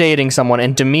say I'm dating someone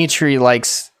and Dmitri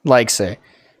likes her.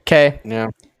 Okay. Yeah.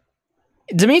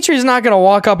 Dimitri's not gonna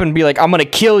walk up and be like, "I'm gonna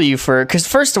kill you for," because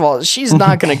first of all, she's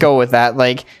not gonna go with that.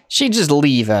 Like, she'd just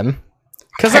leave him,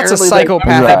 because that's a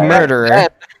psychopathic murderer.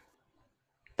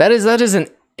 That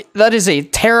is a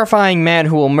terrifying man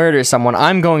who will murder someone.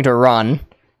 I'm going to run.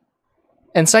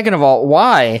 And second of all,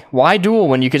 why? Why duel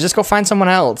when you could just go find someone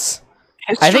else?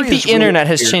 History I think the internet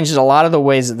has changed a lot of the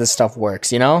ways that this stuff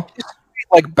works, you know?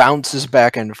 Like bounces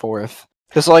back and forth.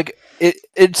 Because like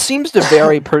it seems to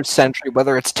vary per century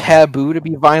whether it's taboo to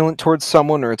be violent towards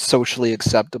someone or it's socially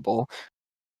acceptable.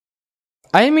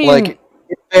 I mean, like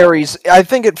it varies. I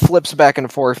think it flips back and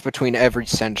forth between every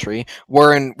century.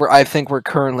 Where I think we're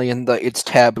currently in the it's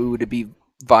taboo to be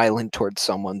violent towards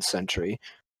someone's century.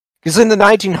 Because in the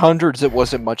 1900s it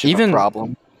wasn't much of a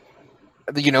problem.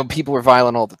 You know, people were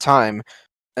violent all the time.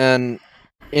 And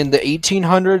in the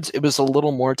 1800s, it was a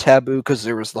little more taboo because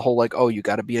there was the whole like, oh, you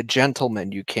got to be a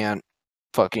gentleman. You can't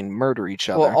fucking murder each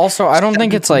other. Well, also, I don't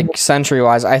think it's like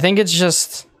century-wise. I think it's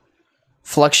just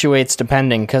fluctuates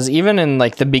depending. Because even in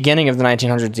like the beginning of the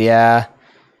 1900s, yeah,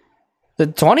 the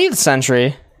 20th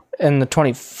century and the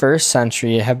 21st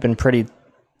century have been pretty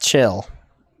chill.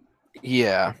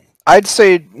 Yeah, I'd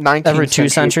say 19th every 2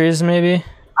 centuries, maybe.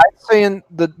 I'd say in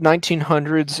the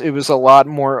 1900s, it was a lot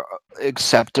more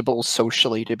acceptable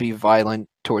socially to be violent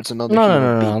towards another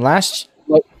human being.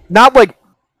 No. Not like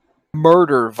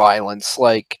murder violence,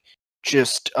 like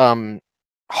just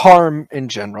harm in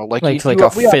general, like a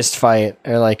fist fight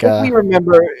or like a. We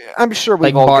remember. I'm sure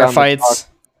we've all bar fights.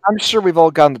 I'm sure we've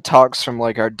all gotten the talks from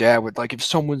like our dad with like if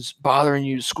someone's bothering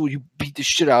you at school, you beat the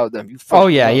shit out of them. Oh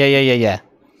yeah.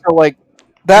 So like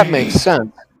that makes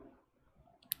sense.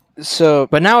 So,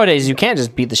 but nowadays you can't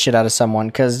just beat the shit out of someone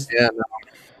because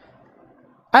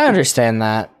I understand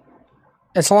that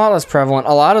it's a lot less prevalent.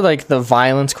 A lot of like the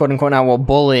violence, quote unquote, now, well,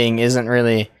 bullying isn't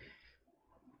really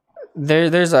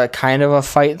there's a kind of a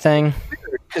fight thing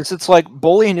because it's like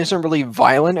bullying isn't really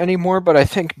violent anymore. But I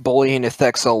think bullying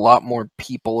affects a lot more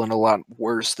people and a lot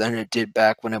worse than it did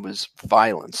back when it was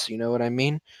violence. You know what I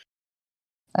mean?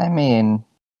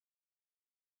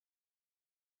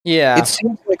 Yeah. It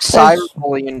seems like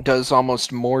cyberbullying does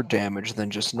almost more damage than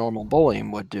just normal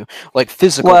bullying would do. Like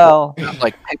physical bullying,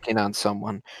 like picking on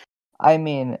someone. I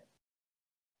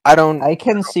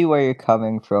can see where you're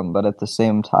coming from, but at the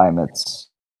same time it's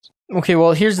okay,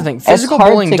 well, here's the thing. Physical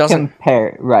bullying doesn't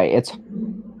compare, right? It's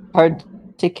hard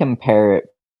to compare it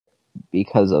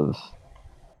because of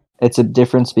it's a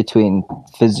difference between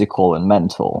physical and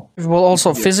mental. Well,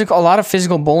 also a lot of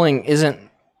physical bullying isn't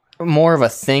more of a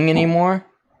thing anymore.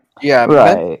 Yeah,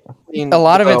 right. A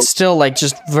lot of it's still like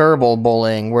just verbal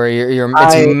bullying, where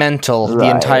it's mental the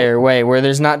entire way, where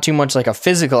there's not too much like a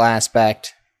physical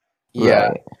aspect.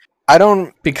 Yeah,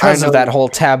 right. Because of that whole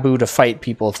taboo to fight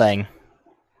people thing.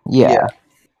 Yeah,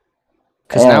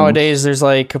 because nowadays there's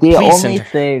like the only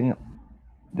thing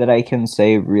that I can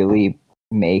say really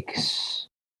makes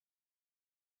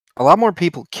a lot more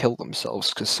people kill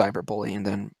themselves because cyberbullying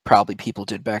than probably people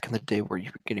did back in the day where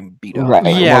you were getting beat up. Right.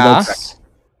 Yeah. Well, that's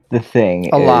the thing.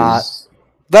 A lot.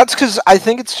 That's because I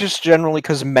think it's just generally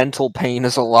because mental pain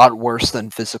is a lot worse than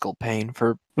physical pain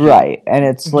for right, and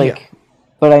it's like,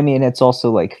 but I mean, it's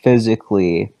also like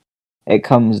physically, it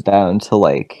comes down to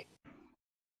like,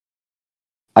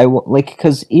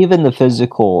 because even the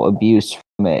physical abuse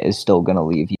from it is still gonna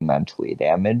leave you mentally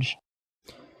damaged.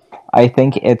 I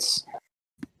think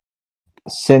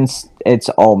since it's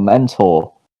all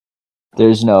mental,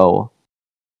 there's no.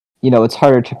 It's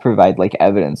harder to provide like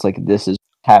evidence like this is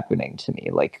happening to me.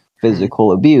 Like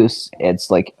physical abuse,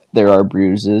 it's like there are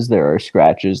bruises, there are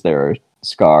scratches, there are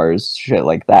scars, shit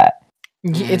like that.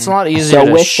 It's a lot easier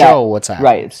to show what's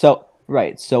happening.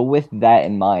 Right. So with that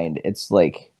in mind, it's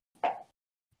like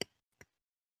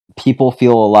people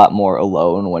feel a lot more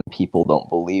alone when people don't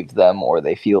believe them or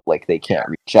they feel like they can't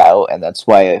reach out, and that's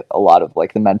why a lot of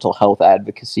like the mental health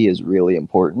advocacy is really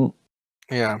important.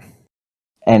 Yeah.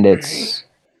 And it's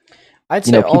I'd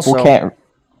say people can't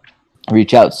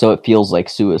reach out, so it feels like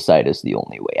suicide is the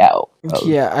only way out.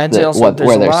 I'd say also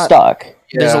where they're stuck.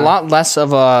 There's a lot less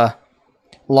of a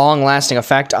long-lasting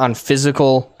effect on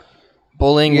physical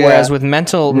bullying, whereas with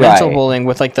mental bullying,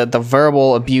 with like the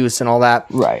verbal abuse and all that,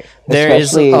 right? There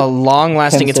is a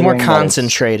long-lasting. It's more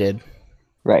concentrated,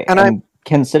 right? And I'm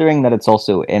considering that it's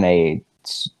also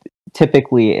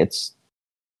typically it's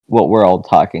what we're all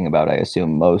talking about. I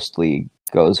assume mostly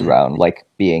goes around like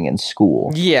being in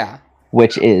school,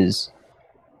 which is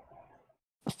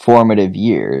formative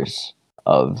years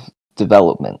of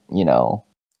development,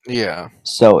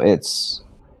 so it's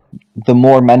the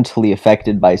more mentally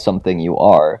affected by something you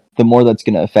are, the more that's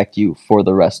going to affect you for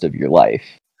the rest of your life.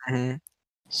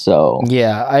 So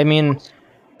I mean,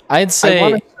 I'd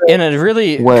say in a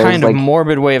really kind of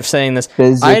morbid way of saying this,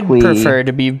 I'd prefer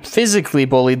to be physically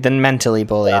bullied than mentally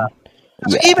bullied.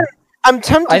 Even I'm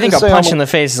tempted. I think a punch in the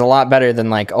face is a lot better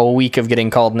than like a week of getting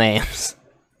called names.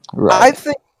 Right.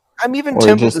 I'm even or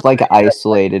tempted just like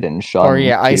isolated and shunned. Or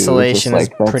yeah, isolation is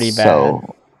pretty bad.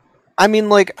 I mean,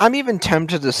 like, I'm even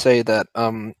tempted to say that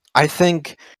I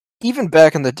think even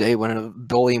back in the day when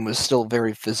bullying was still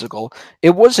very physical,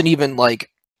 it wasn't even like,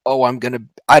 oh,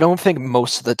 I don't think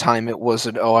most of the time it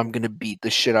wasn't, oh, I'm gonna beat the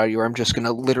shit out of you, or I'm just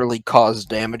gonna literally cause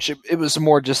damage. It was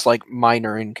more just like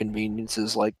minor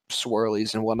inconveniences, like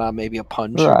swirlies and whatnot, maybe a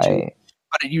punch or two.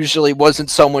 But it usually wasn't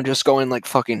someone just going like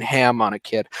fucking ham on a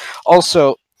kid.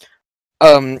 Also,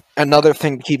 another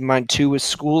thing to keep in mind too with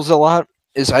schools a lot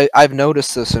is I've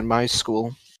noticed this in my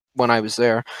school when I was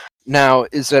there. Now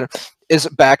is it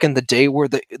back in the day where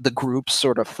the groups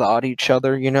sort of thought each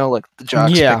other, you know, like the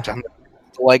jocks picked on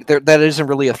like that isn't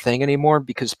really a thing anymore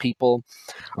because people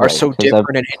are so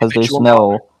different and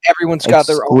individual. Everyone's got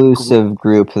their own exclusive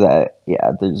group that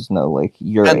there's no like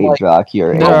you're a jock,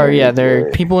 you're there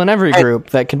are people in every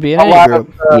group that could be in any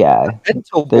group.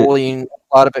 Mental bullying,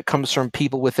 a lot of it comes from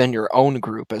people within your own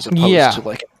group as opposed to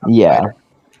like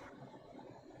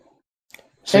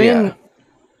So, I mean,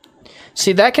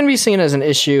 see, that can be seen as an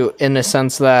issue in the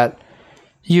sense that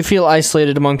you feel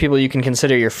isolated among people you can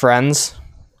consider your friends.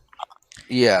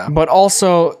 Yeah. But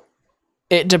also,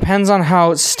 it depends on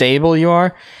how stable you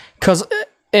are. Because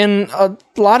in a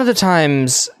lot of the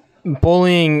times,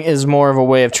 bullying is more of a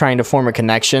way of trying to form a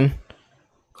connection.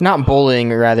 Not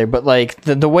bullying, rather, but like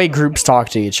the way groups talk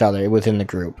to each other within the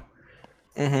group.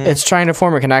 Mm-hmm. It's trying to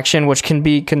form a connection, which can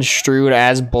be construed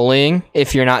as bullying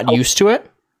if you're not used to it.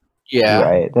 Yeah.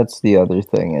 Right, that's the other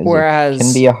thing. Is it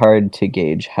can be hard to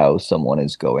gauge how someone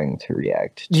is going to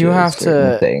react to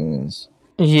certain things.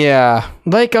 Yeah.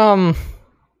 Like,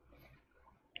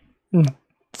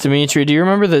 Dmitri, do you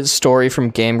remember the story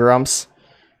from Game Grumps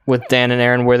with Dan and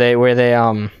Aaron where they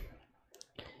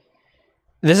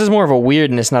this is more of a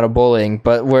weirdness, not a bullying,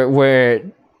 but where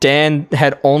Dan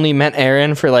had only met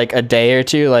Aaron for like a day or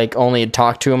two, like only had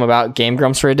talked to him about Game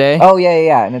Grumps for a day. Oh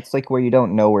yeah, and it's like where you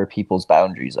don't know where people's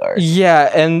boundaries are.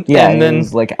 Yeah, and then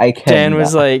like Dan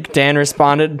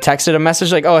responded, texted a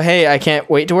message like, "Oh hey, I can't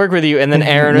wait to work with you," and then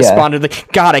Aaron responded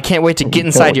like, "God, I can't wait to get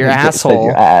inside your asshole."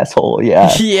 Your asshole,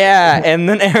 yeah. Yeah, and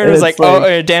then Aaron was like,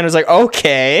 "Oh," Dan was like,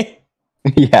 "Okay."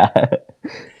 Yeah.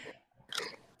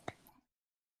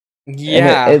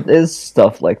 Yeah, and it is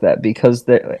stuff like that because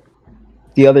the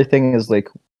other thing is like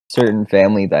certain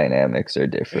family dynamics are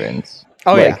different.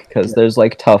 Because there's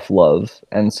like tough love,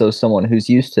 and so someone who's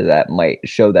used to that might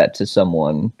show that to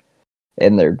someone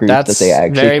in their group that they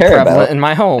actually very care prevalent about. In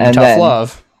my home, and tough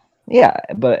love. Yeah,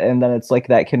 and then it's like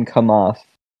that can come off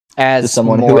as to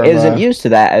someone who isn't used to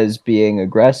that as being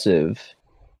aggressive.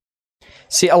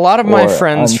 See, a lot of my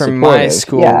friends from my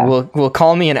school will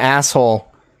call me an asshole.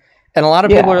 And a lot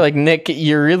of people are like, Nick,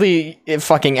 you're really a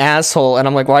fucking asshole. And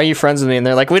I'm like, why are you friends with me? And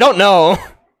they're like, we don't know.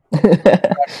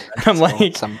 I'm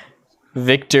like,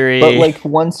 victory. But like,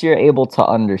 once you're able to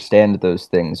understand those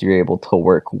things, you're able to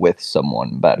work with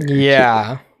someone better.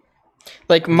 Yeah.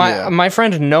 Like my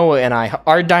friend Noah and I,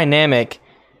 our dynamic,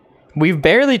 we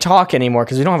barely talk anymore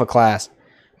because we don't have a class.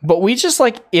 But we just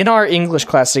like in our English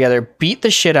class together, beat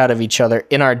the shit out of each other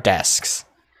in our desks.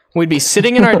 We'd be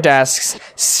sitting in our desks,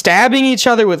 stabbing each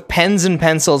other with pens and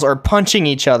pencils or punching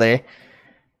each other.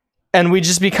 And we'd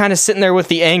just be kind of sitting there with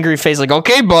the angry face like,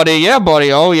 okay, buddy, yeah,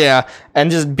 buddy, oh yeah. And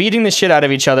just beating the shit out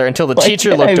of each other until the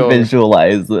teacher looked over. I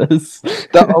visualize this.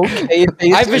 The okay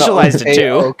face. I visualized it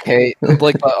too. Okay,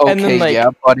 like the okay, then, like, yeah,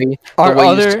 buddy. Our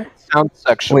other sound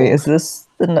sexual. Wait, is this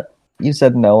you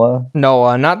said Noah?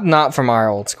 Noah, not from our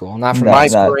old school. Not from my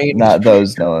brain. Not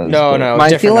those Noahs. No,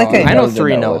 I feel like I know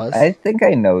three Noahs. I think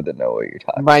I know the Noah you're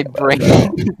talking about. My brain.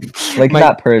 Like,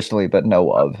 not personally, but know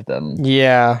of them.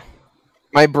 Yeah.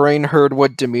 My brain heard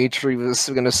what Dmitri was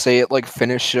going to say, it like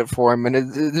finished it for him, and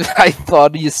I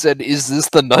thought he said, is this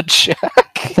the nut shack?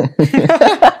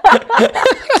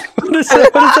 What does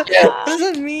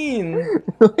that mean?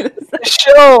 The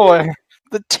show!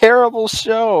 The terrible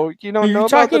show. You don't know You're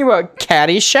talking about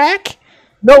Caddyshack?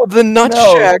 No, the Nut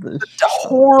Shack. The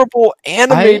horrible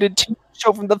animated TV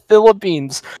show from the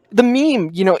Philippines. The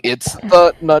meme, it's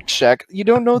the Nut Shack. You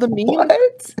don't know the meme?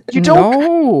 What? You don't?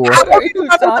 No. What are you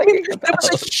talking about?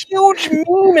 It was a huge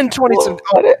meme in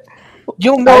 2017.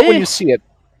 You'll know it when you see it.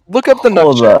 Look up the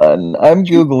Nut Shack. Hold on. I'm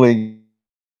Googling.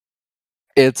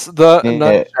 It's the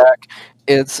Nut Shack.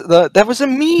 That was a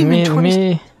meme in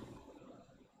 2017.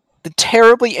 The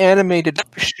terribly animated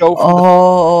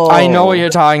show. I know what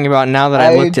you're talking about now that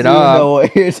I looked it up. I know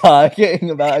what you're talking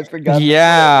about. I forgot.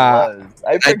 Yeah. What it was.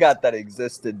 I forgot that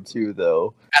existed too,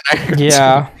 though.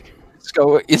 Yeah. Let's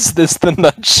go. Is this the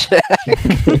Nut Shack?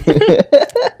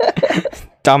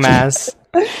 Dumbass.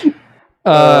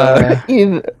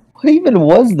 What even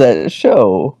was that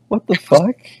show? What the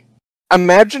fuck?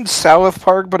 Imagine South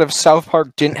Park, but if South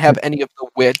Park didn't have any of the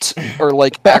wit or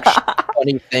like actually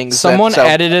funny things. Someone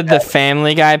edited the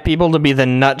Family Guy people to be the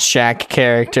Nut Shack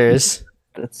characters.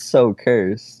 That's so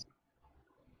cursed.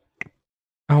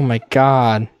 Oh my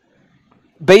god.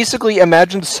 Basically,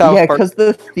 imagine South Park. Yeah, because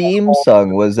the theme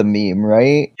song was a meme,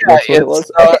 right? Yeah, that's what it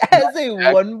was. It has a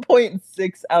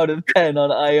 1.6 out of 10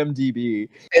 on IMDb.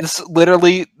 It's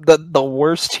literally the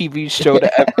worst TV show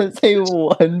to ever. It's a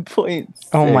 1.6.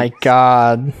 Oh my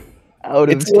god.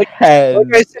 Out of 10. Like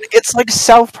I said, it's like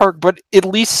South Park, but at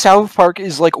least South Park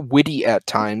is like witty at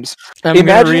times. I'm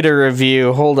gonna read a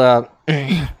review. Hold up.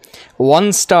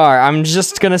 1 star. I'm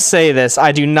just gonna say this.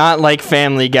 I do not like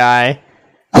Family Guy.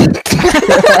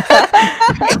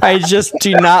 I just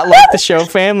do not like the show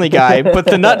Family Guy, but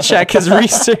the Nut Shack has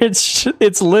researched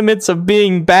its limits of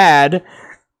being bad.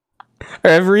 Or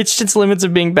have reached its limits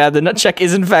of being bad. The Nut Shack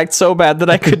is in fact so bad that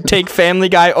I could take Family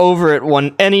Guy over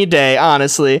it any day,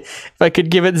 honestly. If I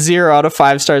could give it 0 out of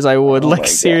 5 stars, I would. Like,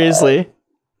 seriously.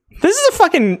 This is a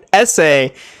fucking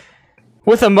essay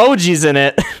with emojis in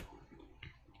it.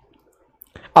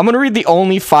 I'm gonna read the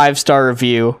only 5-star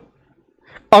review.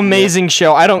 Amazing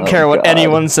show. I don't care what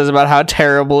anyone says about how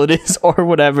terrible it is or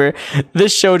whatever.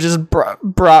 This show just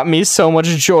brought me so much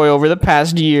joy over the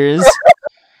past years.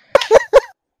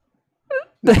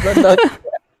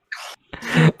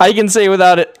 I can say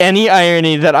without any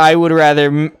irony that I would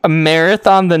rather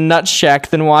marathon the Nut Shack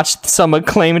than watch some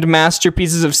acclaimed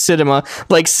masterpieces of cinema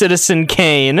like Citizen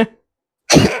Kane.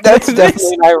 That's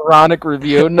definitely an ironic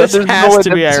review. This has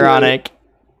to be ironic.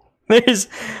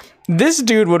 This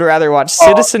dude would rather watch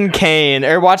Citizen Kane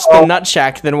or watch the Nut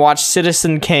Shack than watch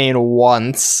Citizen Kane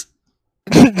once.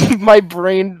 My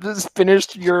brain just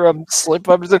finished your slip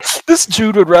up. This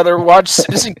dude would rather watch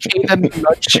Citizen Kane than the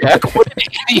Nut Shack. What an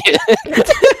idiot!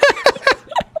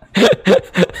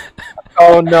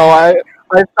 Oh no, I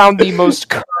found the most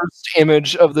cursed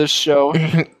image of this show.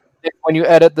 When you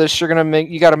edit this, you gotta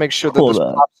make sure that this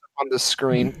pops up on the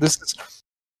screen. This is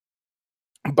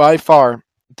by far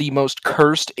the most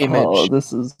cursed image. Oh,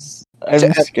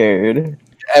 I'm scared.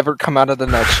 Ever come out of the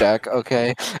Nut Shack,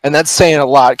 okay? And that's saying a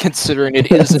lot, considering it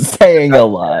isn't saying a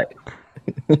lot.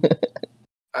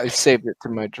 I saved it to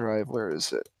my drive. Where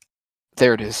is it?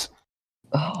 There it is.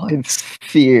 Oh, I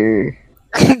fear.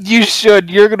 You should.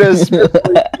 You're gonna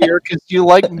especially fear because you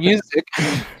like music.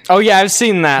 Oh yeah, I've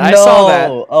seen that. I saw that.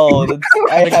 Oh,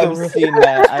 I have seen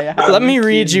that. Let me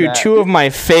read you 2 of my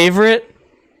favorite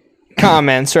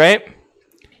comments, right?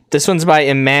 This one's by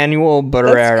Emmanuel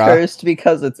Barrera. That's cursed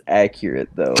because it's accurate,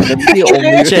 though. That's the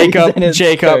only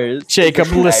Jacob,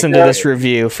 listen to this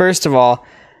review. First of all,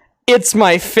 it's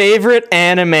my favorite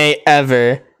anime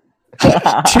ever.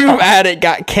 Too bad it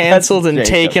got canceled and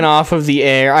taken off of the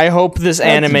air. I hope this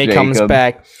anime comes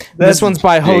back. This one's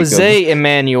by Jose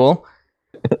Emmanuel.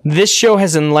 This show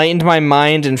has enlightened my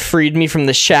mind and freed me from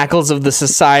the shackles of the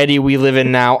society we live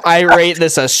in now. I rate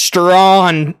this a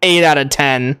strong 8 out of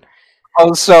 10.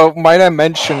 Also, might I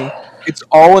mention, it's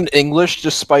all in English,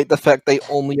 despite the fact they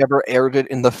only ever aired it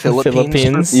in the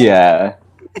Philippines. Yeah.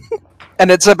 And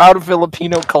it's about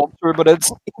Filipino culture, but it's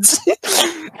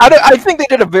I think they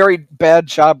did a very bad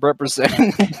job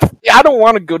representing. I don't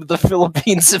want to go to the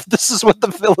Philippines if this is what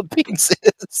the Philippines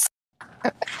is.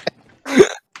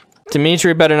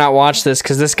 Dmitri better not watch this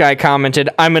because this guy commented,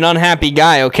 "I'm an unhappy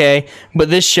guy, okay? But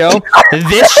this show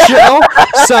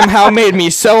somehow made me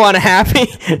so unhappy,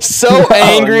 so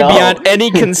angry beyond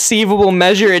any conceivable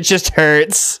measure, it just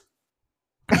hurts."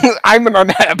 I'm an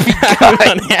unhappy guy. I'm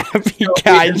an unhappy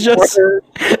guy, just...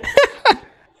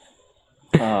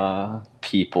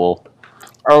 people.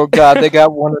 Oh god, they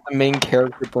got one of the main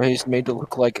character plays made to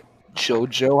look like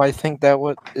JoJo, I think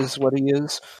is what he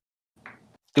is.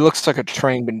 He looks like a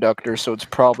train conductor, so it's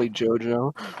probably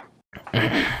JoJo.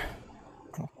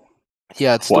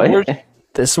 Yeah, it's what? The worst.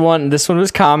 This one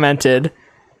was commented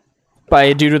by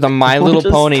a dude with a My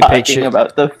Little Pony picture.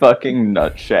 About the fucking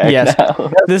Nut Shack. Yes, now.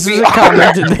 This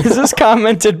is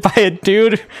commented by a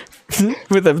dude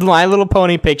with a My Little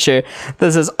Pony picture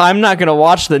that says, "I'm not gonna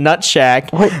watch the Nut Shack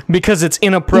because it's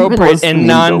inappropriate and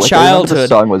non-childhood." Like,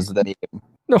 song was the name.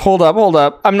 Hold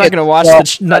up. I'm not gonna watch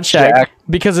the Nut Shack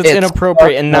because it's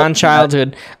inappropriate and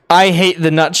non-childhood. I hate the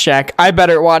Nut Shack. I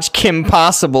better watch Kim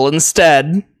Possible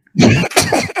instead.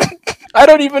 I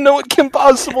don't even know what Kim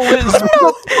Possible is.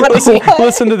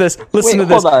 Listen to this.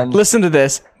 Listen to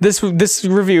this. This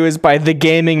review is by The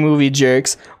Gaming Movie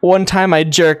Jerks. One time I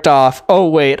jerked off. Oh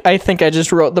wait, I think I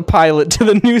just wrote the pilot to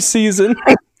the new season.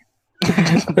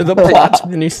 Or the plot to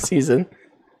the new season.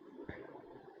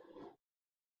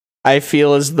 I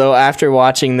feel as though after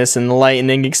watching this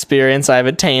enlightening experience, I've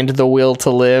attained the will to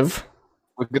live.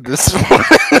 Look at this one.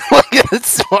 Look at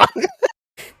this one.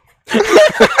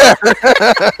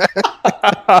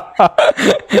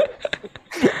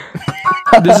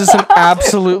 This is an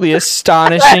absolutely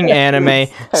astonishing anime.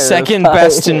 Second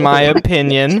best in my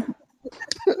opinion.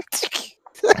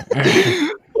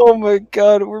 Oh my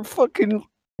god, we're fucking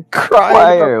crying.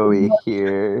 Why are we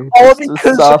here? All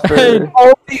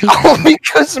All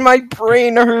because my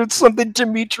brain heard something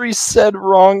Dmitri said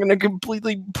wrong and it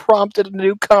completely prompted a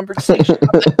new conversation.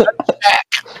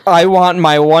 I want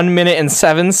my 1 minute and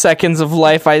 7 seconds of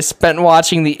life I spent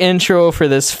watching the intro for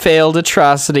this failed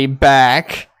atrocity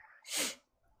back.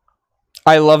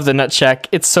 I love the nut check.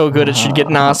 It's so good it should get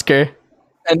an Oscar.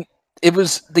 And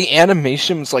the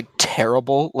animation was like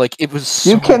terrible. Like it was so,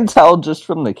 you can tell just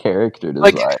from the character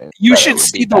design. Like you should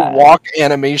see the walk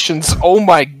animations. Oh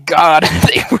my god,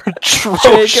 they were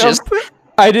atrocious. Jacob,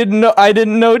 I didn't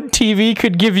know TV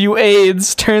could give you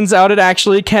AIDS. Turns out it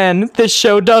actually can. This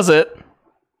show does it.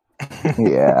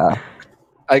 Yeah.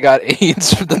 I got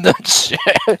AIDS for the nut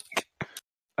check.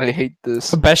 I hate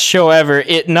this. The best show ever.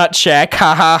 It nut check.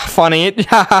 Haha, funny.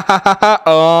 Ha ha ha ha ha.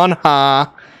 On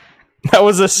ha. That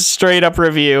was a straight up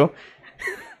review.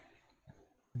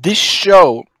 This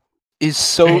show is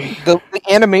so the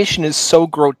animation is so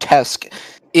grotesque.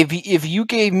 If you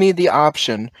gave me the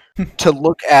option to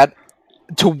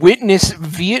witness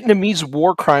Vietnamese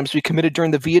war crimes we committed during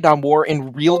the Vietnam War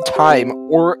in real time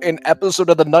or an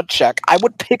episode of the Nut Check, I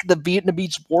would pick the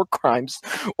Vietnamese war crimes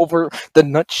over the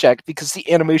Nut Check because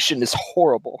the animation is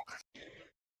horrible.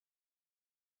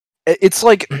 It's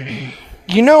like,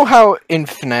 you know how in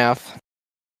FNAF...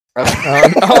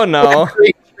 oh no.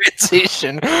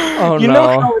 Transition. Oh you no.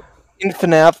 Know how in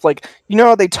FNAF, like, you know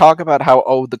how they talk about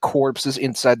how, the corpse is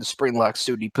inside the spring-lock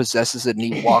suit, he possesses it, and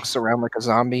he walks around like a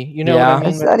zombie? You know what I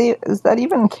mean? Is that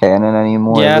even canon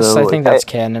anymore? Yes, though? I think that's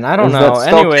canon. I don't know.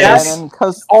 Anyways,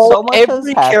 because so much has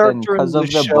happened because of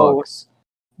the show, books.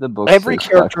 The books. Every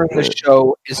character in the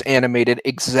show is animated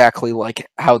exactly like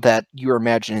how that you're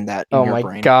imagining that in your brain. Oh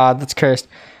my god, that's cursed.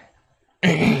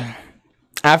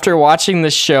 After watching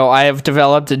this show, I have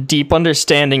developed a deep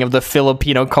understanding of the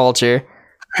Filipino culture.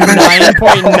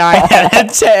 9.9 out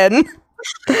of 10.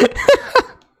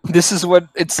 This is what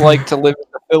it's like to live in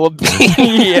the Philippines.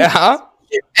 Yeah.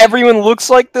 Everyone looks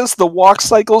like this. The walk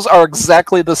cycles are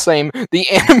exactly the same. The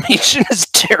animation is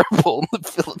terrible in the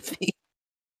Philippines.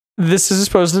 This is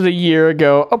posted a year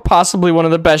ago. Possibly one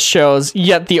of the best shows,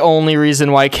 yet the only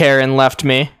reason why Karen left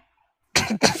me.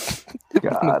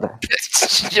 God.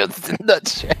 It's just in the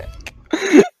check.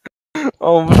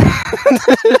 Oh my.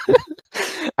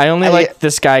 I only like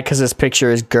this guy because his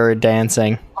picture is Gerd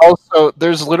dancing. Also,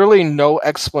 there's literally no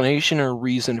explanation or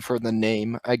reason for the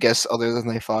name, I guess, other than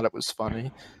they thought it was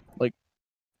funny. Like,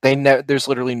 there's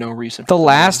literally no reason for the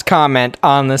last comment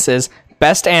on this is,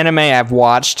 best anime I've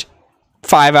watched,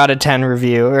 5 out of 10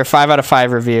 review, or 5 out of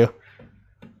 5 review.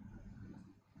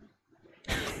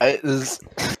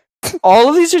 All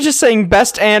of these are just saying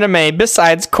best anime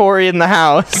besides Cory in the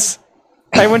House.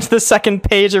 I went to the second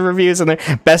page of reviews and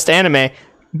they're best anime,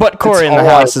 but Cory in the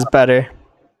House is better.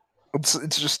 It's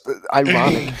just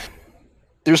ironic.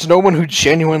 There's no one who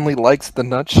genuinely likes the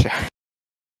Nut Check.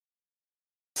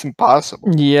 It's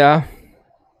impossible. Yeah.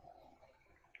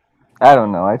 I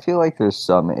don't know. I feel like there's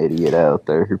some idiot out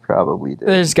there who probably did.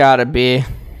 There's gotta be.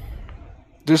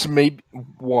 There's maybe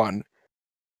one.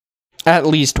 At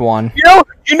least one.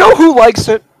 You know who likes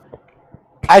it?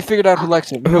 I figured out who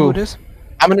likes it. You know who it is?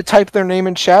 I'm gonna type their name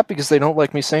in chat because they don't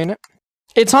like me saying it.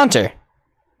 It's Hunter.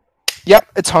 Yep,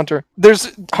 it's Hunter.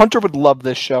 Hunter would love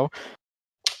this show.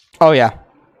 Oh yeah.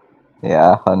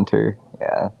 Yeah, Hunter.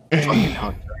 Yeah. Fucking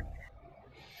Hunter.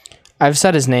 I've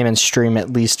said his name in stream at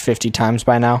least 50 times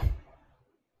by now.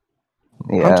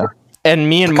 Yeah. Hunter. And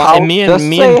me and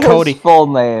Cody. His full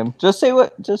name. Just say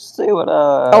what.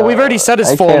 Oh, we've already said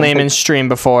his full name in stream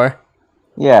before.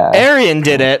 Yeah. Arian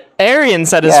did it. Arian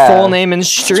said his full name in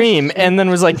stream and then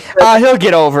was like, he'll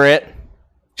get over it.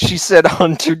 She said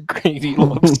Hunter Grady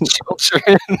loves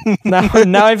children.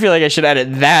 now I feel like I should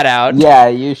edit that out. Yeah,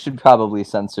 you should probably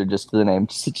censor just the name.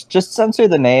 Just censor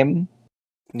the name.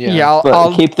 Yeah,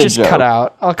 I'll keep the joke.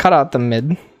 I'll cut out the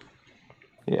mid.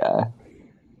 Yeah.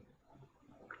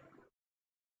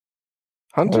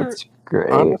 Hunter, that's great.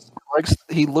 Honestly,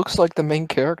 he looks like the main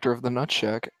character of the Nut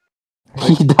Check.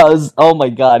 He does. Oh my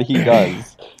god, he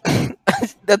does.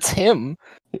 That's him.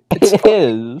 It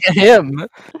is him.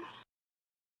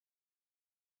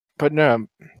 But no,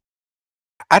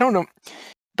 I don't know.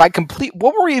 by complete,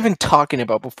 what were we even talking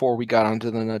about before we got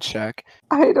onto the Nut Shack?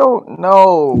 I don't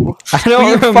know. I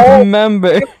don't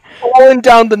remember. Falling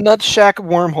down the Nut Shack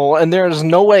wormhole, and there is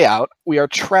no way out. We are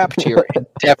trapped here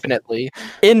indefinitely.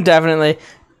 Indefinitely.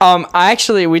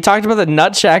 Actually, we talked about the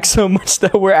Nut Shack so much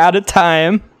that we're out of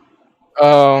time.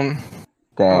 Dang.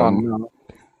 No.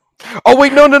 Oh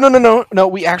wait, no.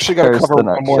 We actually got to cover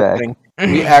one more thing.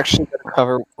 We actually got to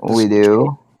cover. We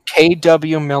do.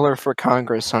 KW Miller for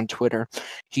Congress on Twitter.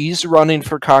 He's running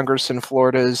for Congress in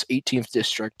Florida's 18th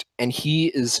district, and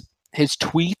his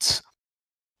tweets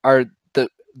are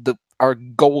are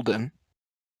golden.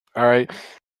 All right,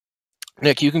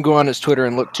 Nick, you can go on his Twitter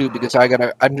and look too, because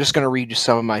I'm just gonna read you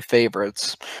some of my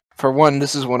favorites. For one,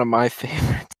 this is one of my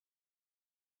favorites.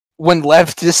 When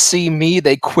leftists see me,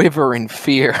 they quiver in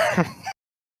fear.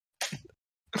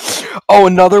 Oh,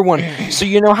 another one. So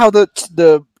you know how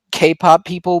the K-pop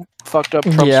people fucked up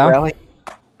Trump's rally?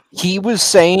 He was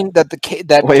saying that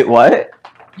wait, what?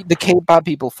 The K-pop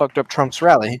people fucked up Trump's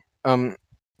rally. Did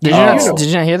you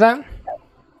not hear that?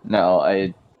 No,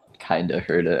 I kind of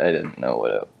heard it. I didn't know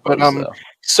what it was. But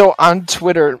so on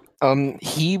Twitter,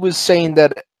 he was saying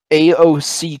that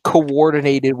AOC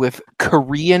coordinated with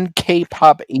Korean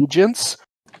K-pop agents.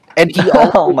 And he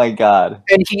also, oh my god.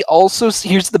 And he also,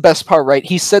 here's the best part, right?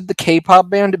 He said the K-pop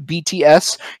band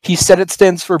BTS, he said it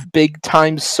stands for Big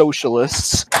Time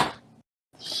Socialists.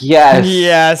 Yes.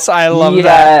 Yes, I love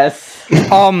that.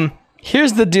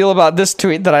 Here's the deal about this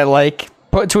tweet that I like.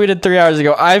 Tweeted 3 hours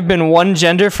ago. I've been one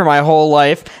gender for my whole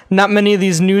life. Not many of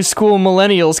these new school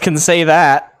millennials can say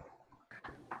that.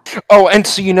 Oh, and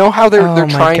so you know how they're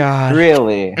trying. God.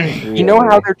 Really? You know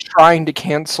how they're trying to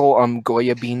cancel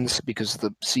Goya Beans because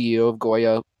the CEO of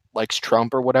Goya likes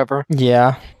Trump or whatever?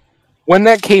 Yeah. When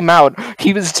that came out,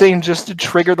 he was saying, just to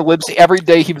trigger the libs, every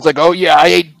day he was like, "Oh yeah, I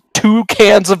ate 2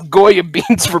 cans of Goya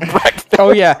Beans for breakfast."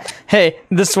 Oh yeah. Hey,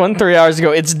 this one 3 hours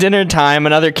ago. It's dinner time.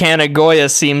 Another can of Goya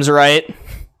seems right.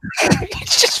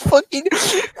 It's just fucking.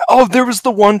 Oh, there was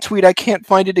the one tweet, I can't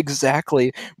find it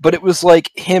exactly, but it was like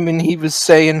him, and he was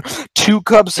saying 2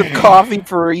 cups of coffee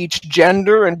for each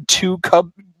gender and 2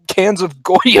 cans of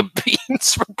Goya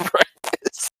Beans for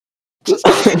breakfast.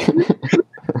 And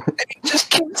he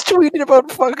just keeps tweeting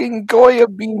about fucking Goya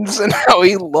Beans and how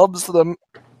he loves them.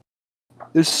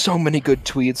 There's so many good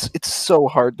tweets. It's so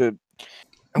hard to.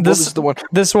 This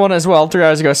one as well, 3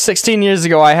 hours ago. 16 years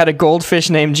ago, I had a goldfish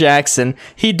named Jackson.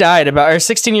 He died about, or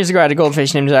 16 years ago, I had a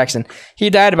goldfish named Jackson. He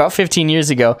died about 15 years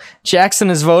ago. Jackson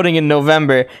is voting in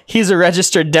November. He's a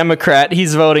registered Democrat.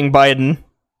 He's voting Biden.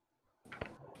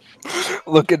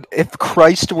 Look, if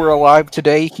Christ were alive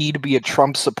today, he'd be a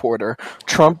Trump supporter.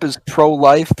 Trump is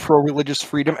pro-life, pro-religious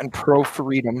freedom, and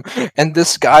pro-freedom. And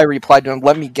this guy replied to him,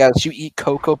 "Let me guess, you eat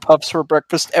Cocoa Puffs for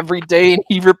breakfast every day?" And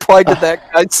he replied to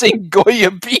that guy saying, "Goya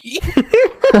Bean."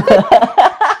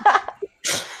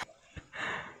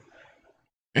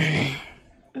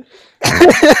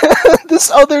 This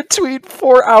other tweet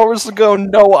 4 hours ago.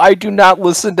 No, I do not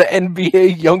listen to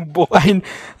NBA YoungBoy.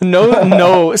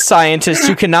 No, scientist,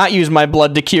 you cannot use my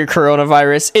blood to cure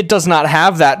coronavirus. It does not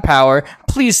have that power.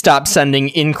 Please stop sending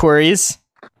inquiries.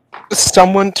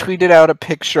 Someone tweeted out a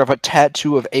picture of a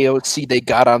tattoo of AOC they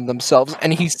got on themselves,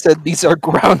 and he said these are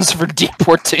grounds for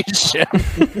deportation.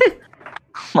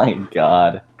 My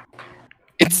god.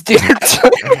 It's dinner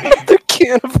time. The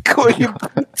can of Goya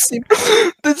Beans.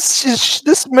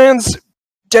 This man's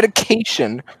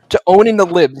dedication to owning the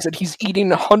libs, and he's eating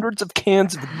hundreds of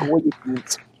cans of Goya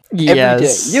Beans every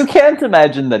day. You can't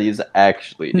imagine that he's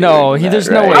actually doing that, there's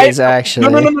right? no way he's actually.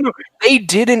 No. They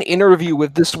did an interview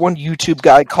with this one YouTube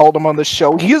guy, called him on the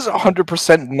show. He is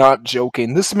 100% not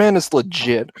joking. This man is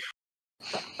legit.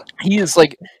 You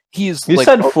said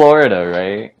Florida,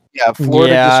 right? Yeah,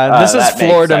 Florida. Yeah, this is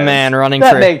Florida man running for...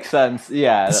 That makes sense.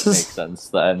 Yeah, that makes sense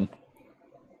then.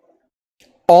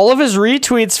 All of his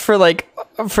retweets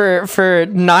for for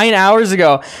 9 hours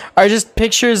ago are just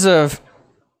pictures of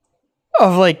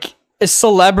like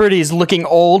celebrities looking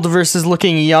old versus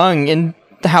looking young and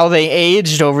how they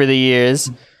aged over the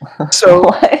years. So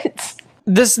what?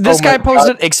 This guy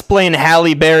posted, "Explain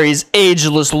Halle Berry's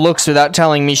ageless looks without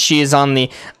telling me she is on the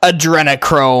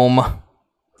adrenochrome."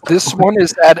 This one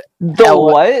is at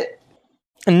what?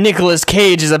 Nicolas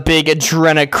Cage is a big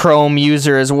adrenochrome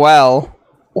user as well.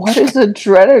 What is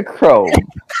adrenochrome?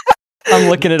 I'm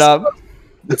looking it up.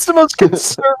 It's the most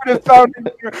conservative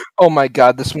founded. Oh my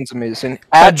god, this one's amazing.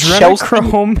 At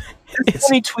adrenochrome. This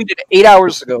one he tweeted 8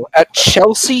 hours ago. At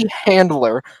Chelsea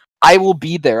Handler, "I will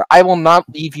be there. I will not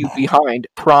leave you behind.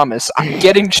 Promise. I'm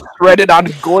getting shredded on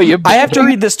Goya Beans." I have to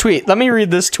read this tweet. Let me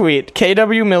read this tweet.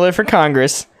 KW Miller for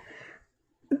Congress.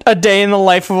 A day in the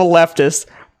life of a leftist.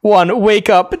 1, wake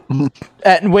up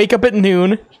at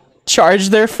noon, charge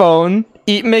their phone,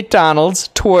 eat McDonald's,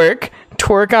 twerk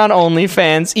on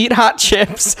OnlyFans, eat hot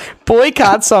chips,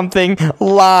 boycott something,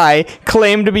 lie,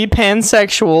 claim to be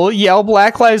pansexual, yell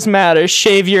Black Lives Matter,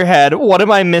 shave your head. What am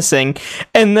I missing?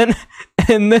 And then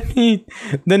he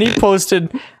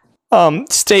posted,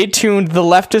 stay tuned, the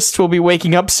leftists will be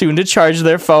waking up soon to charge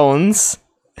their phones.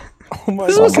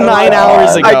 This was 9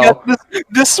 hours ago.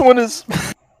 This one is...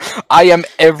 I am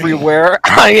everywhere.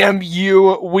 I am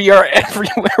you. We are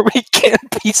everywhere. We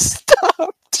can't be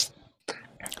stopped.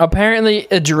 Apparently,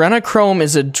 adrenochrome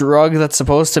is a drug that's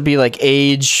supposed to be like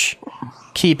age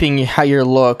keeping how your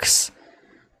looks.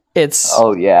 It's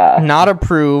not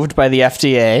approved by the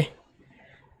FDA.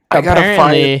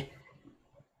 Apparently,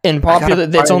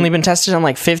 it's only been tested on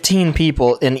like 15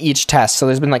 people in each test. So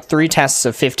there's been like 3 tests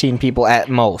of 15 people at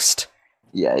most.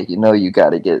 Yeah, you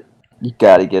gotta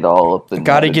get all up in.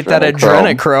 Gotta get that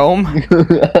adrenochrome.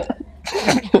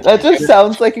 That just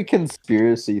sounds like a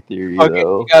conspiracy theory,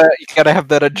 though. You gotta have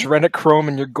that adrenochrome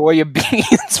in your Goya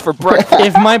beans for breakfast.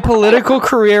 If my political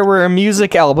career were a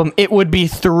music album, it would be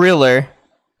Thriller.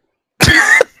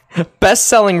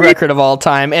 Best-selling record of all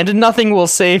time, and nothing will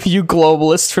save you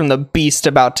globalists from the beast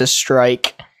about to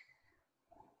strike.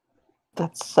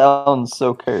 That sounds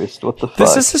so cursed. What the fuck?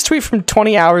 This is his tweet from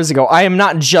 20 hours ago. I am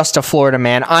not just a Florida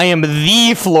man. I am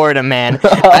the Florida man.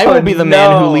 I will be the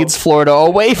man who leads Florida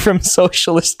away from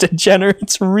socialist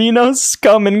degenerates, Reno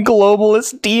scum, and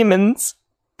globalist demons.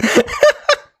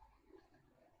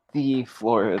 The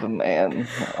Florida man.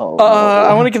 Oh,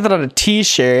 I want to get that on a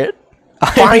t-shirt.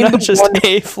 Find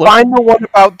the one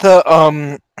about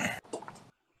the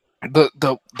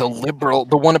liberal,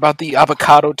 the one about the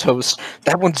avocado toast.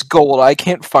 That one's gold. I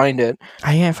can't find it.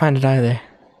 I can't find it either.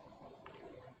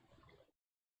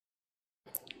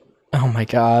 Oh my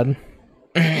god.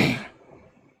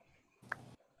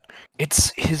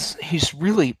 He's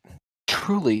really,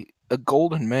 truly a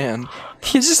golden man.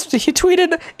 He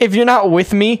tweeted, if you're not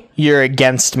with me, you're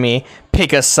against me.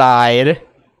 Pick a side.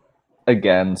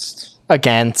 Against.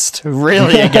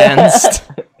 Really against.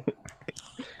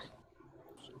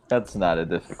 That's not a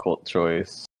difficult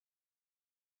choice.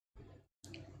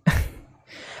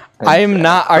 I am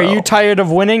not. Are you tired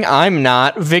of winning? I'm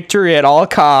not. Victory at all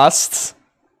costs.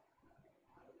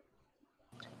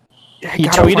 He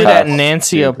tweeted at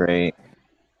Nancy. Great.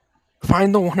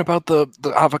 Find the one about the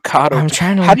avocado. I'm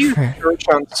trying to. How do you search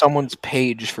on someone's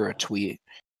page for a tweet?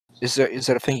 Is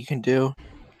that a thing you can do?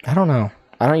 I don't know.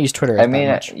 I don't use Twitter. I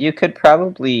mean, you could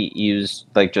probably use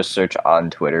just search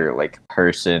on Twitter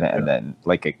person and then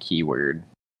a keyword.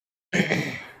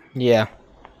 Yeah.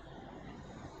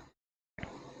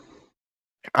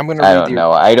 I don't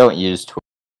know. I don't use Twitter,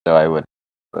 so I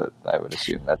would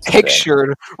assume that's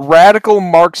pictured radical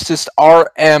Marxist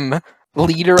RM,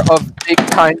 leader of big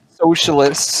time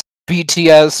socialists.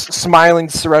 BTS, smiling,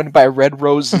 surrounded by red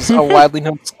roses, a widely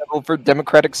known symbol for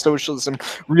democratic socialism.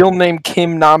 Real name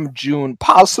Kim Nam-joon.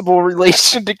 Possible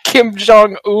relation to Kim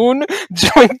Jong-un.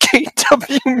 Joined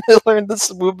K.W. Miller in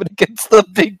this movement against the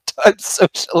big-time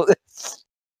socialists.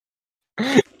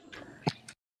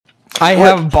 I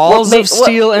have balls of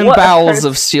steel and bowels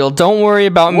of steel. Don't worry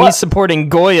about me supporting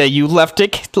Goya. You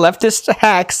leftist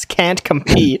hacks can't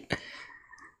compete.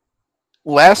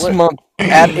 Last month,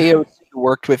 at AOC,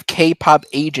 worked with K-pop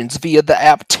agents via the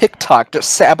app TikTok to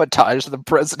sabotage the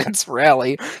president's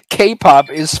rally. K-pop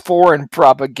is foreign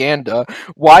propaganda.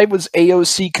 Why was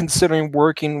AOC considering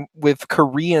working with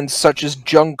Koreans such as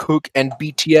Jungkook and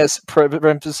BTS,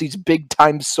 parentheses,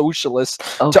 big-time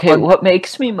socialists? Okay, what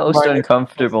makes me most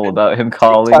uncomfortable about him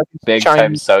calling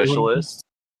big-time socialists?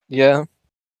 Yeah.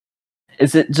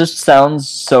 Is it just sounds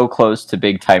so close to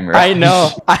Big Time Rush. I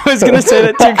know. I was gonna say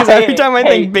that too because every time I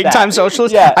think Big Time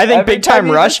Socialist, I think Big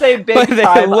Time Rush. Big but they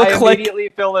time, look I immediately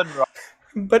fill in Rush.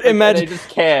 But imagine, I just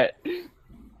can't.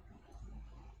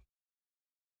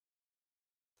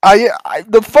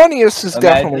 The funniest is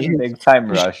definitely Big Time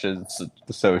Rush is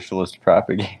the socialist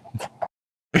propaganda.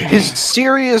 His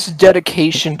serious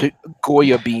dedication to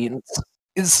Goya beans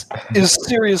is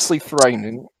seriously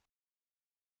frightening.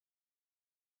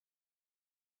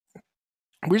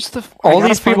 All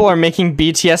these people are making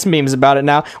BTS memes about it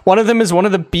now. One of them is one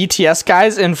of the BTS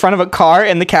guys in front of a car,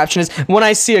 and the caption is, "When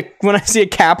I see a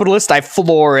capitalist, I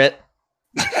floor it."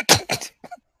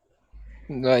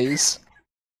 Nice.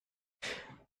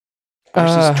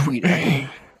 Where's his tweet? I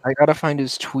gotta find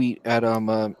his tweet at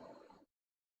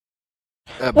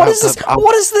What is this?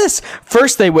 What is this?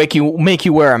 First they make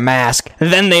you wear a mask,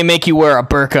 then they make you wear a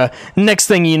burqa. Next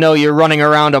thing you know, you're running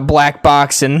around a black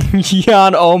box, and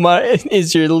Jan Oma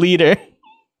is your leader.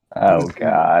 Oh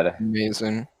God!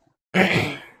 Amazing.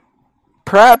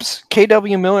 Perhaps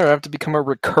KW Miller will have to become a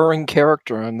recurring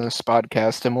character on this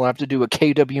podcast, and we'll have to do a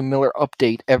KW Miller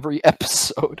update every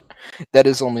episode. That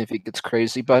is only if he gets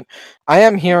crazy, but I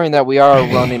am hearing that we are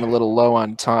running a little low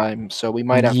on time, so we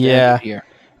might have to end it here.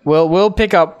 We'll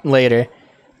pick up later.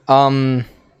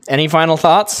 Any final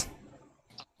thoughts?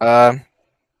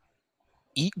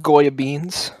 Eat Goya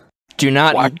beans. Do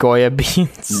not eat Goya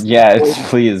beans. Yes,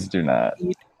 please do not.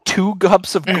 Eat 2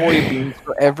 cups of Goya beans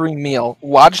for every meal.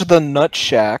 Watch the Nut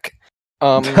Shack.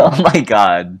 Oh my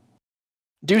god.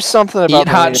 Do something about eat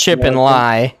hot chip and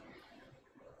lie.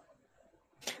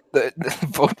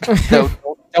 Vote. No,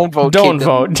 don't vote. Don't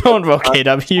vote. Don't vote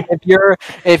KW.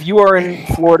 If you are in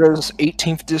Florida's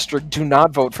 18th district, do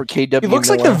not vote for KW. He looks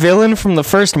like the villain from the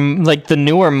first, like the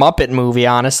newer Muppet movie.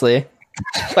 Honestly,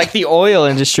 like the oil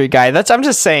industry guy. I'm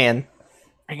just saying.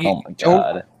 Oh my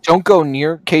god. Don't go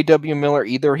near KW Miller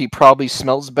either. He probably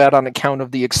smells bad on account of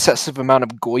the excessive amount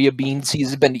of Goya beans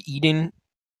he's been eating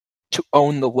to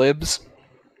own the libs.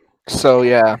 So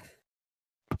yeah,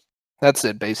 that's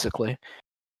it basically.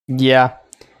 Yeah.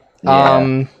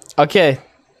 Okay.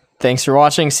 Thanks for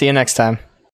watching. See you next time.